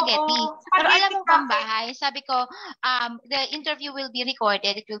hindi naman spaghetti. Pero alam mong pambahay. Sabi ko, the interview will be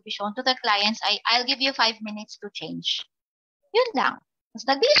recorded. It will be shown to the clients. I'll give you 5 minutes to change. Yun lang. Mas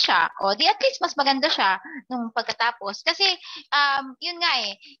nag-bill siya. Di at least mas maganda siya nung pagkatapos. Kasi, yun nga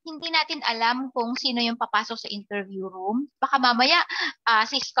hindi natin alam kung sino yung papasok sa interview room. Baka mamaya,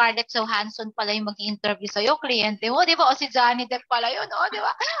 si Scarlett Johansson pala yung mag-i-interview sa'yo, kliyente mo, di ba? O si Johnny Depp pala yun, di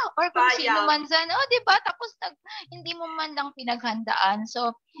ba? Or kung sino man dyan, di ba? Tapos, hindi mo man lang pinaghandaan.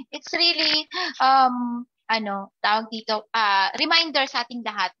 So, it's really, tawag dito, reminder sa ating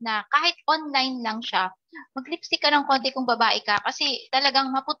lahat na kahit online lang siya, mag-lipstick ka ng konti kung babae ka kasi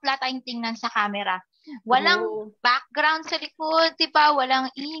talagang maputla tayong tingnan sa camera. Walang background sa likod, di ba? Walang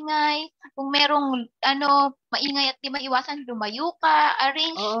ingay. Kung merong maingay at di maiwasan, lumayo ka,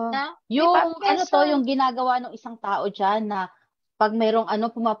 arrange na. Yung yung ginagawa ng isang tao dyan na pag merong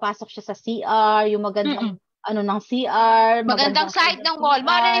pumapasok siya sa CR, yung magandang ng CR. Magandang side ng wall.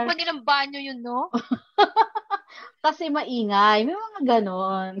 Marinig pa nilang banyo yun, no? Kasi maingay. May mga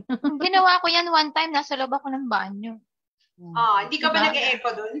ganon. Ginawa ko yan one time. Nasa loob ako ng banyo. Hindi ka ba nag-e-echo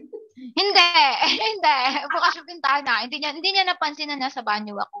doon? Hindi. Bukas yung pintana. Hindi niya napansin na nasa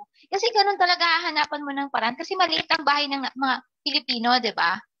banyo ako. Kasi ganun talaga hahanapan mo ng paraan. Kasi maliit ang bahay ng mga Pilipino, di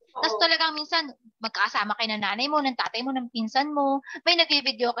ba? Tapos talagang minsan, magkasama kayo ng nanay mo, ng tatay mo, ng pinsan mo. May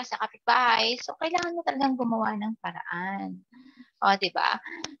nag-video ka sa kapitbahay. So, kailangan mo talagang gumawa ng paraan. Diba?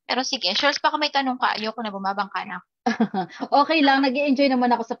 Pero sige, sure pa kung may tanong ka, ayoko na bumabangka na ako. Okay lang, nag-i-enjoy naman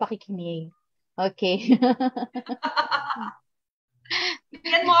ako sa pakikinig. Okay.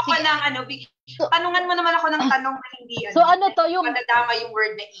 Bigyan mo ako ng tanungan mo naman ako ng tanong na hindi So yung nadama yung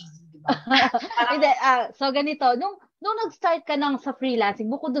word na easy, diba? So ganito, nung nag-start ka sa freelancing,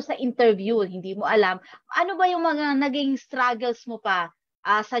 bukod doon sa interview, hindi mo alam, ano ba yung mga naging struggles mo pa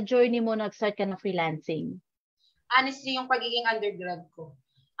sa journey mo nag-start ka ng freelancing? Honestly, yung pagiging undergrad ko.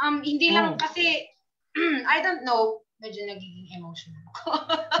 Hindi lang kasi, I don't know, medyo nagiging emotional ako.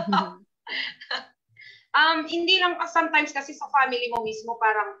 Hindi lang sometimes kasi sa family mo mismo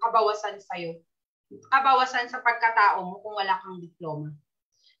parang kabawasan sa'yo. Kabawasan sa pagkatao mo kung wala kang diploma.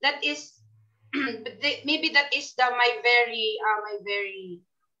 That is, maybe that is my very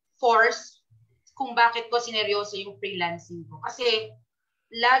force kung bakit ko sineryoso yung freelancing ko. Kasi,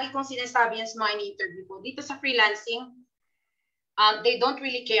 lagi kong sinasabi yan sa mga interview ko. Dito sa freelancing, they don't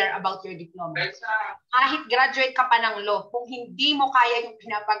really care about your diploma. Kahit graduate ka pa ng law, kung hindi mo kaya yung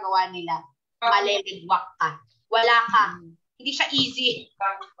pinapagawa nila, maliligwak ka. Wala ka. Hindi siya easy.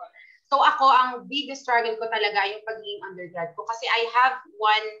 So ako, ang biggest struggle ko talaga yung pagiging undergrad ko. Kasi I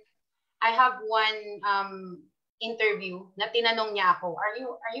have one interview na tinanong niya ako, are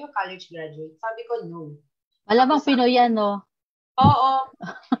you a college graduate? Sabi ko, no. Malamang Pinoy yan, no? Oo.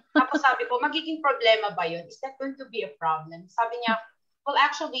 Tapos sabi ko, magiging problema ba yun? Is that going to be a problem? Sabi niya, well,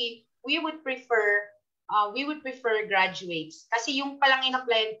 actually, we would prefer graduates. Kasi yung palang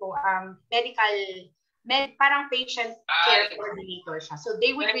in-applyan ko, parang patient care coordinator siya. So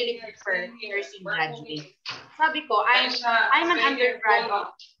they would really prefer nursing graduate. Sabi ko, I'm an undergrad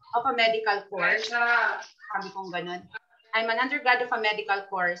of a medical course. Sabi kong ganun. I'm an undergrad of a medical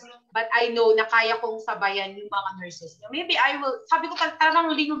course, but I know na kaya kong sabayan yung mga nurses. Maybe I will, sabi ko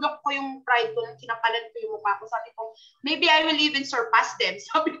talagang linulok ko yung pride ko, kinapalan ko yung mukha ko. Sabi ko, maybe I will even surpass them.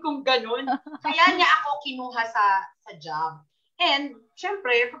 Sabi kong ganun. Kaya niya ako kinuha sa job. And,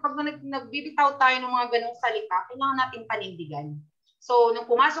 syempre, kapag nagbibitaw tayo ng mga ganung salita, kailangan natin panindigan. So, nung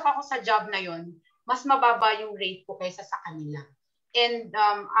pumasok ako sa job na yon, mas mababa yung rate ko kaysa sa kanila. And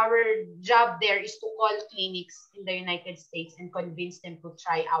our job there is to call clinics in the United States and convince them to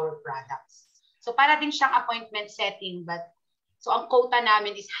try our products. So para din siyang appointment setting, but so ang quota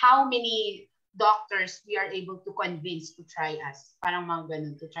namin is how many doctors we are able to convince to try us. Parang mga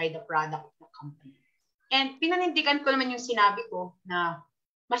ganun, to try the product of the company. And pinanindigan ko naman yung sinabi ko na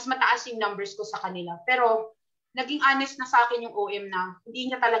mas mataas yung numbers ko sa kanila. Pero naging honest na sa akin yung OM na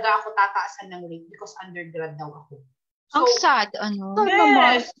hindi niya talaga ako tataasan ng rate because undergrad daw ako. So, ang sad, ano?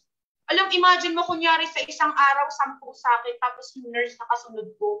 Yes. Alam, imagine mo, kunyari sa isang araw, 10 sa akin, tapos yung nurse na kasunod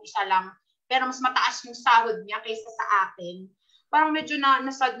ko, isa lang. pero mas mataas yung sahod niya kaysa sa akin. Parang medyo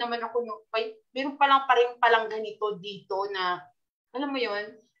nasad naman ako, meron palang ganito dito na, alam mo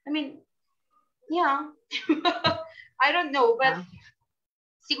yun? I mean, yeah. I don't know, but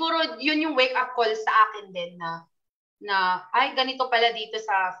siguro yun yung wake-up call sa akin din na ay, ganito pala dito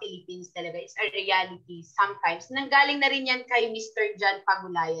sa Philippines talaga. It's a reality sometimes. Nanggaling na rin yan kay Mr. John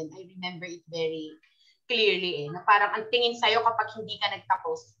Pagulayan. I remember it very clearly na parang ang tingin sa'yo kapag hindi ka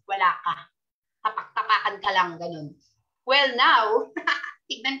nagtapos, wala ka. Tapak-tapakan ka lang, ganun. Well, now,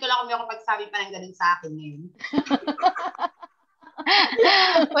 tignan ko lang kung may kapagsabi pa ng ganun sa akin ngayon.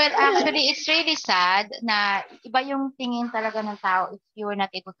 Well, actually, it's really sad na iba yung tingin talaga ng tao if you were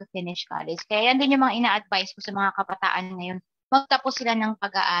not able to finish college. Kaya yan din yung mga ina-advise ko sa mga kabataan ngayon. Magtapos sila ng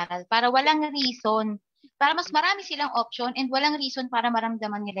pag-aaral para walang reason. Para mas marami silang option and walang reason para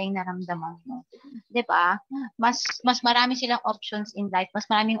maramdaman nila yung naramdaman mo. 'Di ba? Mas marami silang options in life. Mas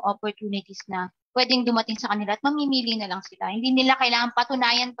maraming opportunities na pwedeng dumating sa kanila at mamimili na lang sila. Hindi nila kailangan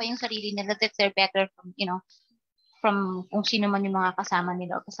patunayan pa yung sarili nila that they're better from, from kung sino man yung mga kasama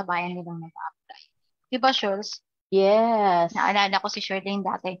nila o kasabayan nilang nag-apply. Diba, Shirls? Yes. Naalala ko si Shirlene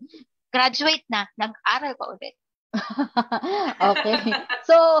dati. Graduate na, nag-aral pa ulit. Okay.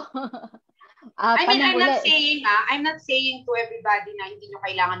 So, I mean, I'm not saying to everybody na hindi nyo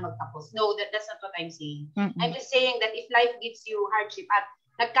kailangan magtapos. No, that's not what I'm saying. Mm-mm. I'm just saying that if life gives you hardship at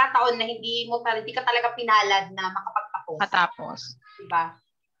nagkataon na hindi ka talaga pinalad na makapagtapos. Diba?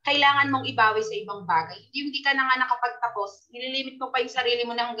 Kailangan mong ibawi sa ibang bagay. Hindi ka na nga nakapagtapos, nililimit mo pa yung sarili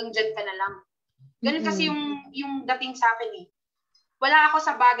mo na hanggang dyan ka na lang. Ganun kasi yung dating sa akin Wala ako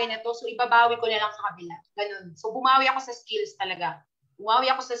sa bagay na to, so ibabawi ko na lang sa kabila. Ganun. So bumawi ako sa skills talaga.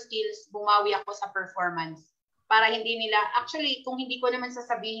 Bumawi ako sa performance. Para hindi nila, actually, kung hindi ko naman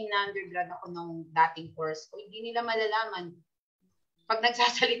sasabihin na undergrad ako nung dating course, o hindi nila malalaman. Pag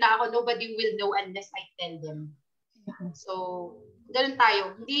nagsasalita ako, nobody will know unless I tell them. So, ganun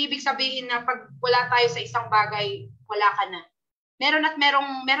tayo. Hindi ibig sabihin na pag wala tayo sa isang bagay, wala ka na. Meron at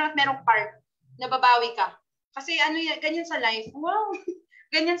merong part na babawi ka. Kasi ganyan sa life. Wow!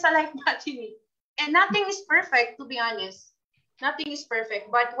 Ganyan sa life natin And nothing is perfect, to be honest. Nothing is perfect.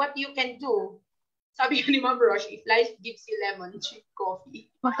 But what you can do, sabi ni Ma'am Rosh, if life gives you lemon, drink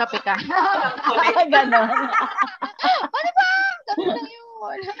coffee. Magkape ka. Ganon. Ano ba? Ganun lang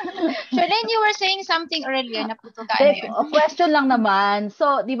yun. Charlene, you were saying something earlier na puto ka. Question lang naman.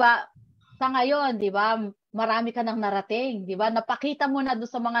 So, di ba, sa ngayon, di ba, marami ka nang narating. Di ba? Napakita mo na doon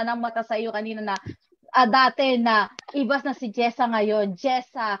sa mga nang mata sa iyo kanina na dati na ibas na si Jessa ngayon.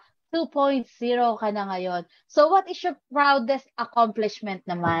 Jessa 2.0 ka na ngayon. So, what is your proudest accomplishment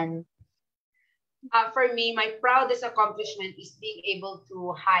naman? For me, my proudest accomplishment is being able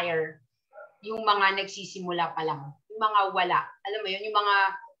to hire yung mga nagsisimula pa lang. Yung mga wala. Alam mo yun, yung mga...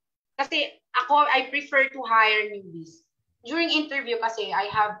 Kasi ako, I prefer to hire newbies. During interview kasi, I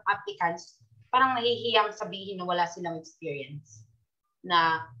have applicants, parang nahihiyang sabihin na wala silang experience.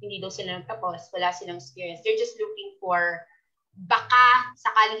 Na hindi daw sila nagtapos, wala silang experience. They're just looking for baka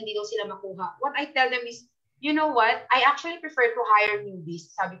sakaling hindi daw sila makuha. What I tell them is, you know what? I actually prefer to hire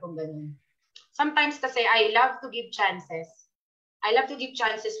newbies. Sabi kong ganun. Sometimes kasi I love to give chances. I love to give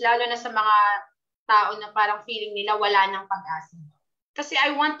chances, lalo na sa mga tao na parang feeling nila wala ng pag-asa. Kasi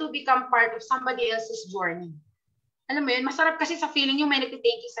I want to become part of somebody else's journey. Alam mo yun, masarap kasi sa feeling yung may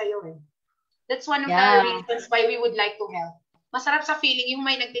nagtithank you sa'yo That's one of the reasons why we would like to help. Masarap sa feeling yung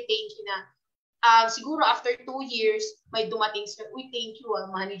may nagtithank you na siguro after 2 years, may dumating sa, uy, thank you,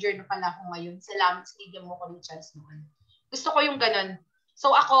 manager na pala ako ngayon. Salamat sa bigyan mo ko ng chance noon. Gusto ko yung ganun.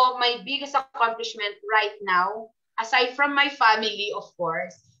 So ako, my biggest accomplishment right now, aside from my family, of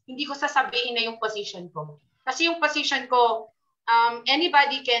course, hindi ko sasabihin na yung position ko. Kasi yung position ko,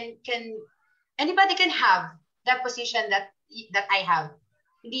 anybody can have that position that I have.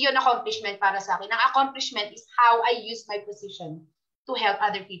 Hindi yun accomplishment para sa akin. Ang accomplishment is how I use my position to help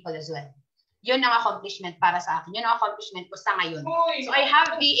other people as well. Yun ang accomplishment para sa akin. Yun ang accomplishment ko sa ngayon. So I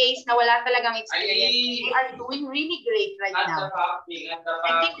have VAs na wala talagang experience. They are doing really great right now.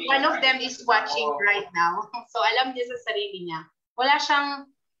 I think one of them is watching right now. So alam niya sa sarili niya. Wala siyang,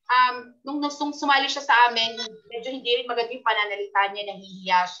 nung sumali siya sa amin, medyo hindi rin maganda yung pananalita niya,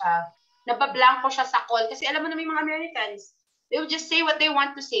 nahihiya siya. Nabablanko siya sa call. Kasi alam mo na may mga Americans, they will just say what they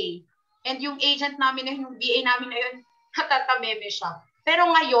want to say. And yung agent namin na yung VA namin na yun, natatameme siya. Pero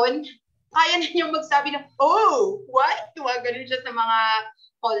ngayon, kaya na niyang magsabi ng, oh, what? Ganun siya sa mga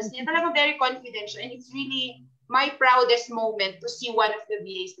calls niya. Talagang very confidential. And it's really my proudest moment to see one of the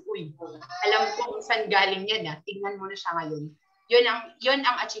VAs. Uy, alam ko kung saan galing yan. Tingnan mo na siya ngayon. Yun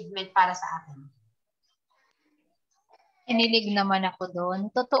ang achievement para sa akin. Kinilig naman ako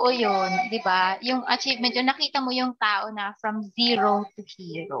doon. Totoo yun, di ba? Yung achievement, yung nakita mo yung tao na from zero to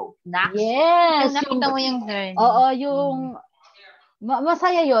hero. Next. Yes! Yung nakita mo yung journey. Oo, yung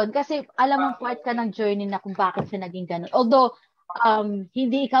masaya yun kasi alam mong part ka ng journey na kung bakit siya naging ganun. Although,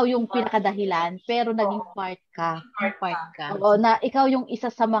 hindi ikaw yung pinakadahilan, pero naging part ka. Part ka. Oo, na ikaw yung isa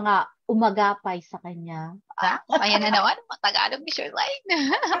sa mga umagapay sa kanya. Ayan na naman, Tagalog ni Sherline.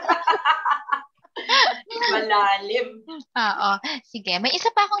 Malalim. Oo. Sige, may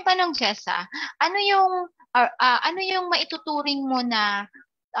isa pa akong tanong, Jessa. Ano yung maituturing mo na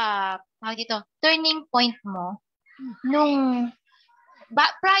turning point mo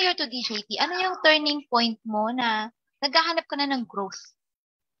prior to DJT? Ano yung turning point mo na naghahanap ka na ng growth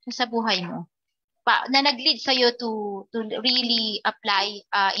sa buhay mo? Na nag-lead sa'yo to really apply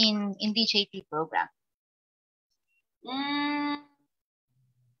in DJT program?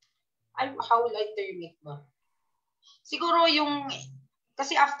 How will I term it ba? Siguro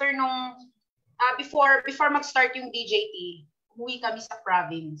kasi after before mag-start yung DJT, umuwi kami sa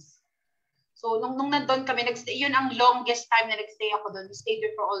province. So, nung nandun kami, nagstay, yun ang longest time na nagstay ako doon. We stayed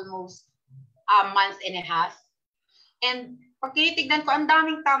there for almost a month and a half. And pag tinitignan ko, ang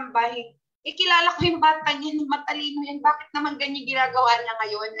daming tambay. Kilala ko yung bata niya, matalino yan. Bakit naman ganyan ginagawa niya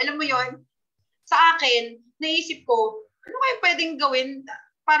ngayon? Alam mo yun? Sa akin, naisip ko, ano kayo pwedeng gawin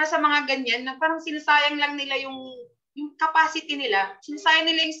para sa mga ganyan na parang sinasayang lang nila yung capacity nila. Sinasayang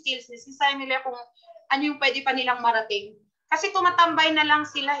nila yung skills, sinasayang nila kung ano yung pwede pa nilang marating. Kasi tumatambay na lang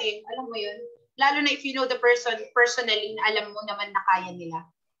sila Alam mo yun? Lalo na if you know the person personally na alam mo naman na kaya nila.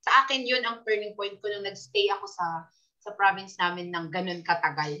 Sa akin yun ang turning point ko nung nagstay ako sa province namin ng ganun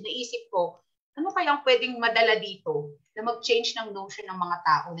katagal. Naisip ko, ano kayang pwedeng madala dito na mag-change ng notion ng mga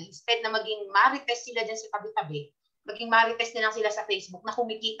tao na instead na maging marites sila dyan sa tabi-tabi, maging marites na lang sila sa Facebook na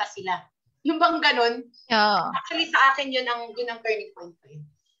kumikita sila. Yung bang ganun? Yeah. Actually, sa akin yun ang turning point ko.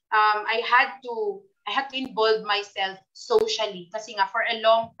 I had to involve myself socially kasi nga for a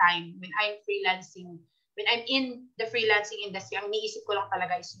long time when I'm in the freelancing industry, ang niisip ko lang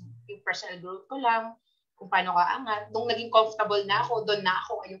talaga is yung personal growth ko lang, kung paano ka angat. Nung naging comfortable na ako, doon na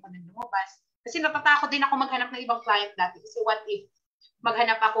ako, ayoko nang lumabas. Kasi natatakot din ako maghanap ng ibang client dati. Kasi what if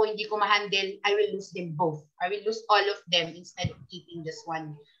maghanap ako, hindi ko ma-handle, I will lose them both. I will lose all of them instead of keeping just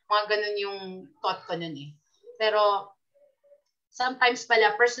one. Mga ganun yung thought ko nun Pero sometimes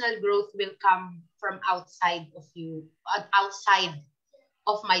pala, personal growth will come from outside of you, outside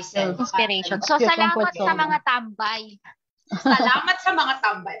of myself. Inspiration. So, salamat sa mga tambay. Salamat sa mga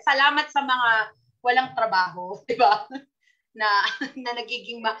tambay. Salamat sa mga walang trabaho, di ba? Na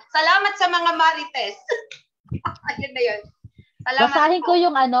nagiging salamat sa mga marites. Ayun na yun. Salamat. Basahin ko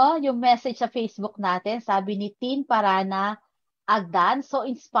yung message sa Facebook natin. Sabi ni Tin Parana Agdan, so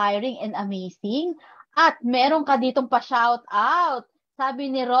inspiring and amazing. At meron ka ditong pa-shout out.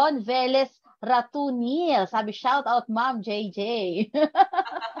 Sabi ni Ron Velez Ratunil. Sabi, shout out Ma'am JJ.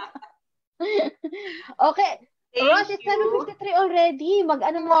 Okay. Ross, it's 7:53 already.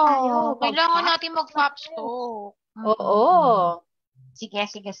 Mag-ano na tayo? Kailangan natin mag-FOPSCo. Oo. Sige.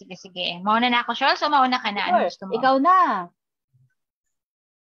 Mauna na ako, Shol. So, mauna ka na. Ano gusto mo? Ikaw na.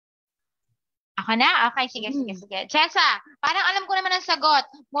 Ako na? Okay, sige. Jessa, parang alam ko naman ang sagot.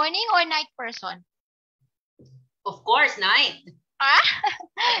 Morning or night person? Of course, night.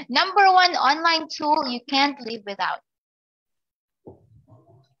 Number 1 online tool you can't live without?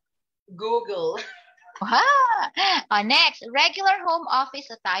 Google. Next, regular home office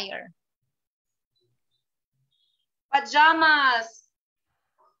attire. Pajamas.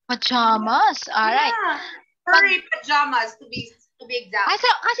 All right. Furry pajamas to be exact.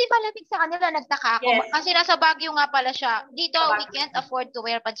 Kasi malamig sa kanila, nagtaka ako. Yes. Kasi nasa Baguio nga pala siya. Dito, we can't afford to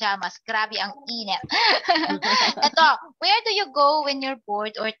wear pajamas. Grabe ang init. Ito, where do you go when you're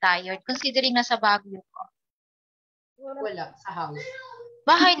bored or tired? Considering nasa Baguio ko. Wala, sa house.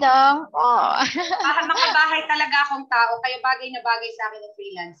 Bahay lang. Makabahay talaga akong tao. Kaya bagay na bagay sa akin ng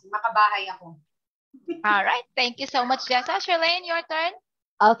freelancing. Makabahay ako. Alright. Thank you so much, Jessa. Charlene, your turn.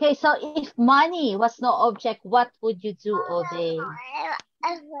 Okay, so if money was no object, what would you do all day?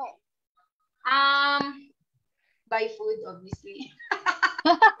 Buy food, obviously.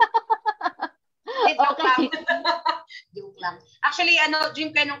 Okay. Joke lang. Actually, dream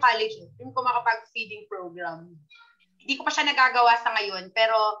ko nung college. Dream ko makapag-feeding program. Hindi ko pa siya nagagawa sa ngayon,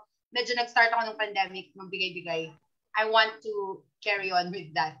 pero medyo nag-start ako ng pandemic, magbigay-bigay. I want to carry on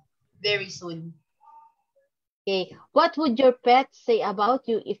with that very soon. Okay. What would your pet say about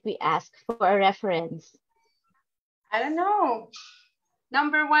you if we ask for a reference? I don't know.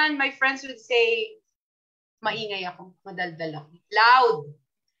 Number 1, my friends would say, maingay ako, madaldal ako.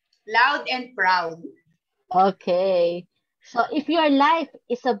 Loud and proud. Okay. So if your life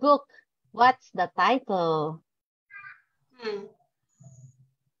is a book, what's the title?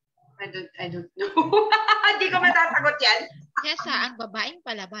 I don't know. Hindi ko matasagot yan. Jessa, ang babaeng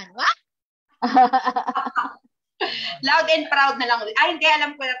palaban. What? Loud and proud na lang. Ay, hindi.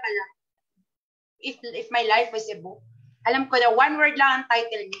 Alam ko na pala. If my life was a book, alam ko na one word lang ang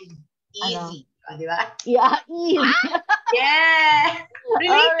title niya. Easy. Ano? Di ba? Yeah, easy. Yeah.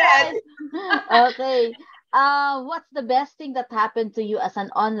 Related. Right. Okay. What's the best thing that happened to you as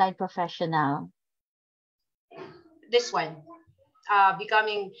an online professional? This one.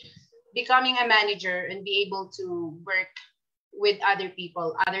 Becoming a manager and be able to work with other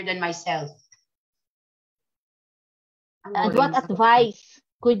people other than myself. And what advice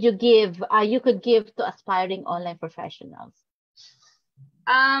could you give to aspiring online professionals?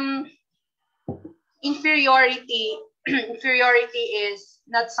 Inferiority is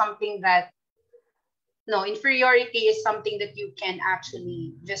not something that, inferiority is something that you can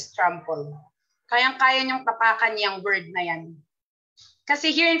actually just trample. Kayang-kaya niyong tapakan yung word na yan.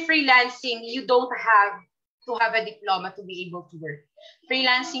 Kasi here in freelancing, you don't have to have a diploma to be able to work.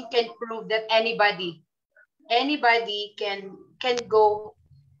 Freelancing can prove that anybody can go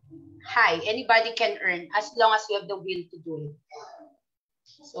high. Anybody can earn as long as you have the will to do it.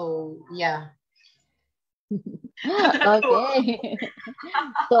 So, yeah. Okay.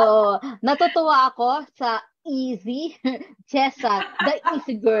 So, natutuwa ako sa easy. Jessa, the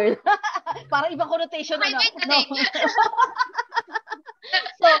easy girl. Parang ibang connotation na, no?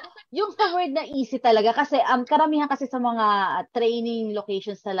 So, yung sa word na easy talaga, kasi karamihan kasi sa mga training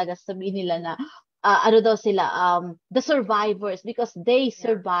locations talaga sabihin nila na ano daw sila, the survivors because they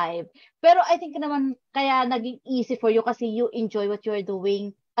survive. Pero I think naman kaya naging easy for you kasi you enjoy what you're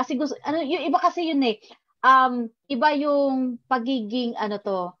doing. Kasi gusto, yung iba kasi yun eh. Iba yung pagiging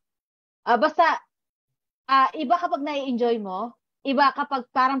basta iba kapag na-enjoy mo, iba kapag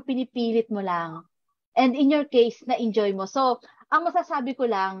parang pinipilit mo lang. And in your case, na-enjoy mo. So, ang masasabi ko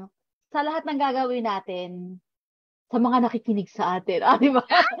lang, sa lahat ng gagawin natin, sa mga nakikinig sa atin, di ba?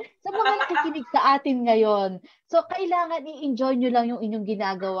 Sa mga nakikinig sa atin ngayon. So, kailangan i-enjoy nyo lang yung inyong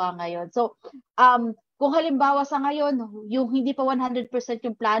ginagawa ngayon. So, kung halimbawa sa ngayon, yung hindi pa 100%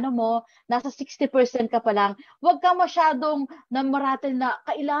 yung plano mo, nasa 60% ka pa lang, huwag ka masyadong namaratil na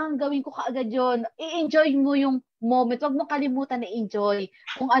kailangan gawin ko kaagad yun. I-enjoy mo yung moment. Huwag mo kalimutan na enjoy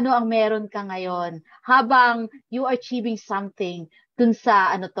kung ano ang meron ka ngayon habang you are achieving something dun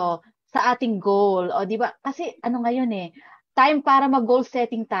sa sa ating goal. O, di ba? Kasi ngayon time para mag-goal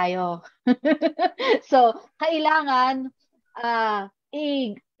setting tayo. So, kailangan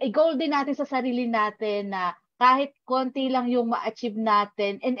i-goal din natin sa sarili natin na kahit konti lang yung ma-achieve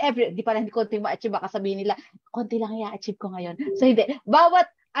natin, and di pa rin konti ma-achieve, baka sabihin nila, konti lang i-achieve ko ngayon. So, hindi.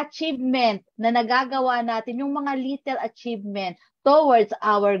 Bawat achievement na nagagawa natin, yung mga little achievement towards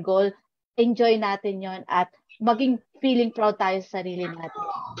our goal, enjoy natin yon at maging feeling proud tayo sa sarili natin.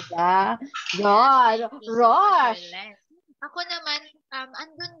 Diba? Yan. Rosh! Ako naman,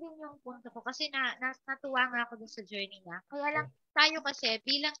 andun din yung punto ko kasi natuwa nga ako dun sa journey niya. Kaya lang tayo kasi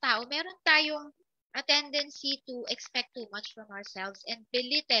bilang tao, meron tayong a tendency to expect too much from ourselves and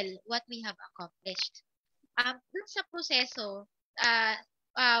belittle what we have accomplished. Dun sa proseso,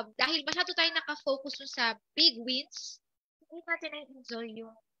 dahil masyado tayo nakafocus dun sa big wins, hindi natin na-enjoy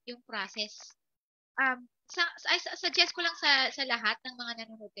yung process. I suggest ko lang sa lahat ng mga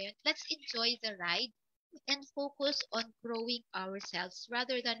nanonood ngayon, let's enjoy the ride and focus on growing ourselves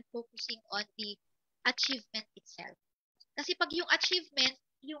rather than focusing on the achievement itself. Kasi pag yung achievement,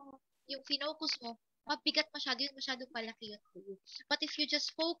 yung finocus mo, mabigat masyado yun, masyadong malaki yun for you. But if you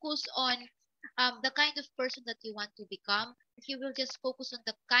just focus on the kind of person that you want to become, if you will just focus on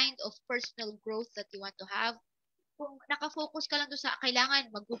the kind of personal growth that you want to have, kung nakafocus ka lang doon sa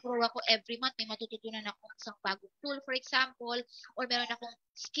kailangan, mag-grow ako every month, may matututunan ako isang bagong tool, for example, or meron akong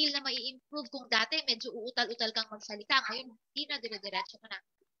skill na mai-improve. Kung dati, medyo uutal-utal kang magsalita, ngayon, hindi na, dire-diretso ka na.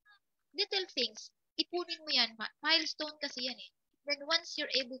 Little things, ipunin mo yan, milestone kasi yan eh. Then once you're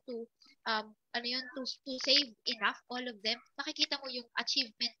able to, to save enough, all of them, makikita mo yung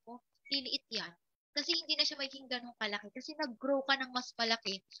achievement mo, liliit yan. Kasi hindi na siya magiging ganun kalaki. Kasi nag-grow ka ng mas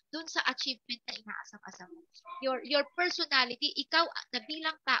malaki dun sa achievement na inaasam-asam mo. Your personality, ikaw na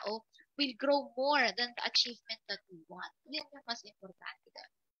bilang tao, will grow more than the achievement that you want. Yan yung mas importante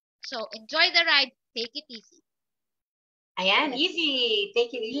doon. So, enjoy the ride. Take it easy. Ayan, easy.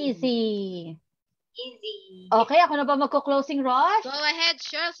 Take it easy. Easy. Okay, ako na ba magko-closing, Rosh? Go ahead,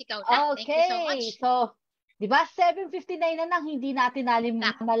 Charles. Ikaw na. Okay. Thank you so much. So, di ba, 7:59 na nang hindi natin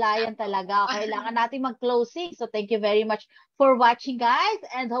nalimalayan talaga. Kailangan natin mag-closing. So, thank you very much for watching, guys.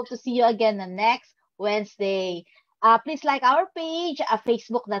 And hope to see you again the next Wednesday. Please like our page,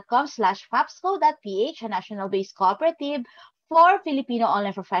 facebook.com/FOPSCo.ph, a national-based cooperative for Filipino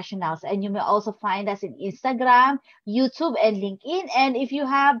online professionals. And you may also find us in Instagram, YouTube, and LinkedIn. And if you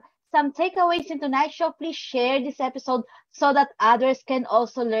have some takeaways in tonight's show, please share this episode so that others can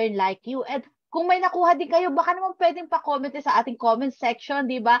also learn like you. And kung may nakuha din kayo, baka naman pwedeng pa-comment sa ating comment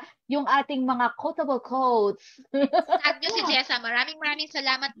section, di ba? Yung ating mga quotable quotes. Tag nyo si Jessa. Maraming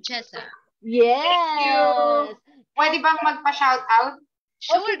salamat, Jessa. Yes. Thank you. Pwede bang magpa-shoutout?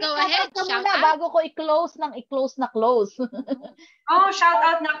 Sure, go ahead. Shout out. Bago ko i-close na close.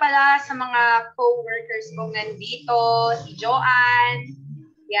 Shoutout na pala sa mga co-workers kong nandito, si Joanne.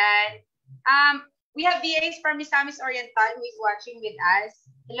 Yan. We have VAs from Misamis Oriental who is watching with us.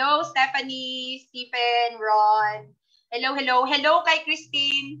 Hello, Stephanie, Stephen, Ron. Hello. Hello kay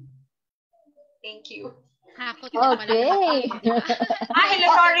Christine. Thank you. Okay. Hello,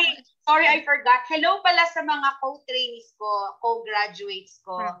 sorry, I forgot. Hello pala sa mga co-trainees ko, co-graduates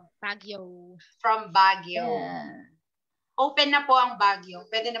ko. From Baguio. Yeah. Open na po ang Baguio.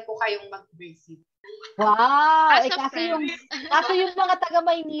 Pwede na po kayong mag-visit. Wow! Kaso yung mga taga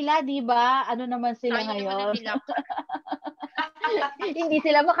Maynila, di ba? Ano naman sila ngayon? Hindi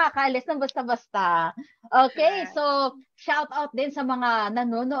sila makakaalis ng basta-basta. Okay, so shout out din sa mga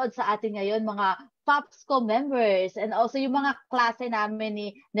nanonood sa atin ngayon, mga FOPSCo members, and also yung mga klase namin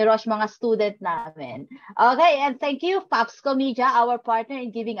ni Rosh, mga student namin. Okay, and thank you, FOPSCo Media, our partner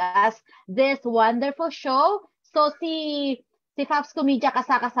in giving us this wonderful show. So si FOPSCo Media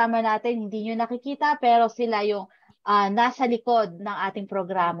kasama natin, hindi nyo nakikita, pero sila yung nasa likod ng ating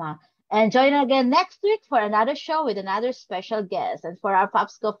programa. And join again next week for another show with another special guest. And for our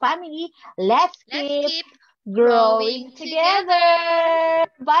FOPSCo family, let's keep growing together.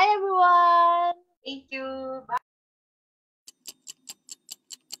 Bye, everyone. Thank you. Bye.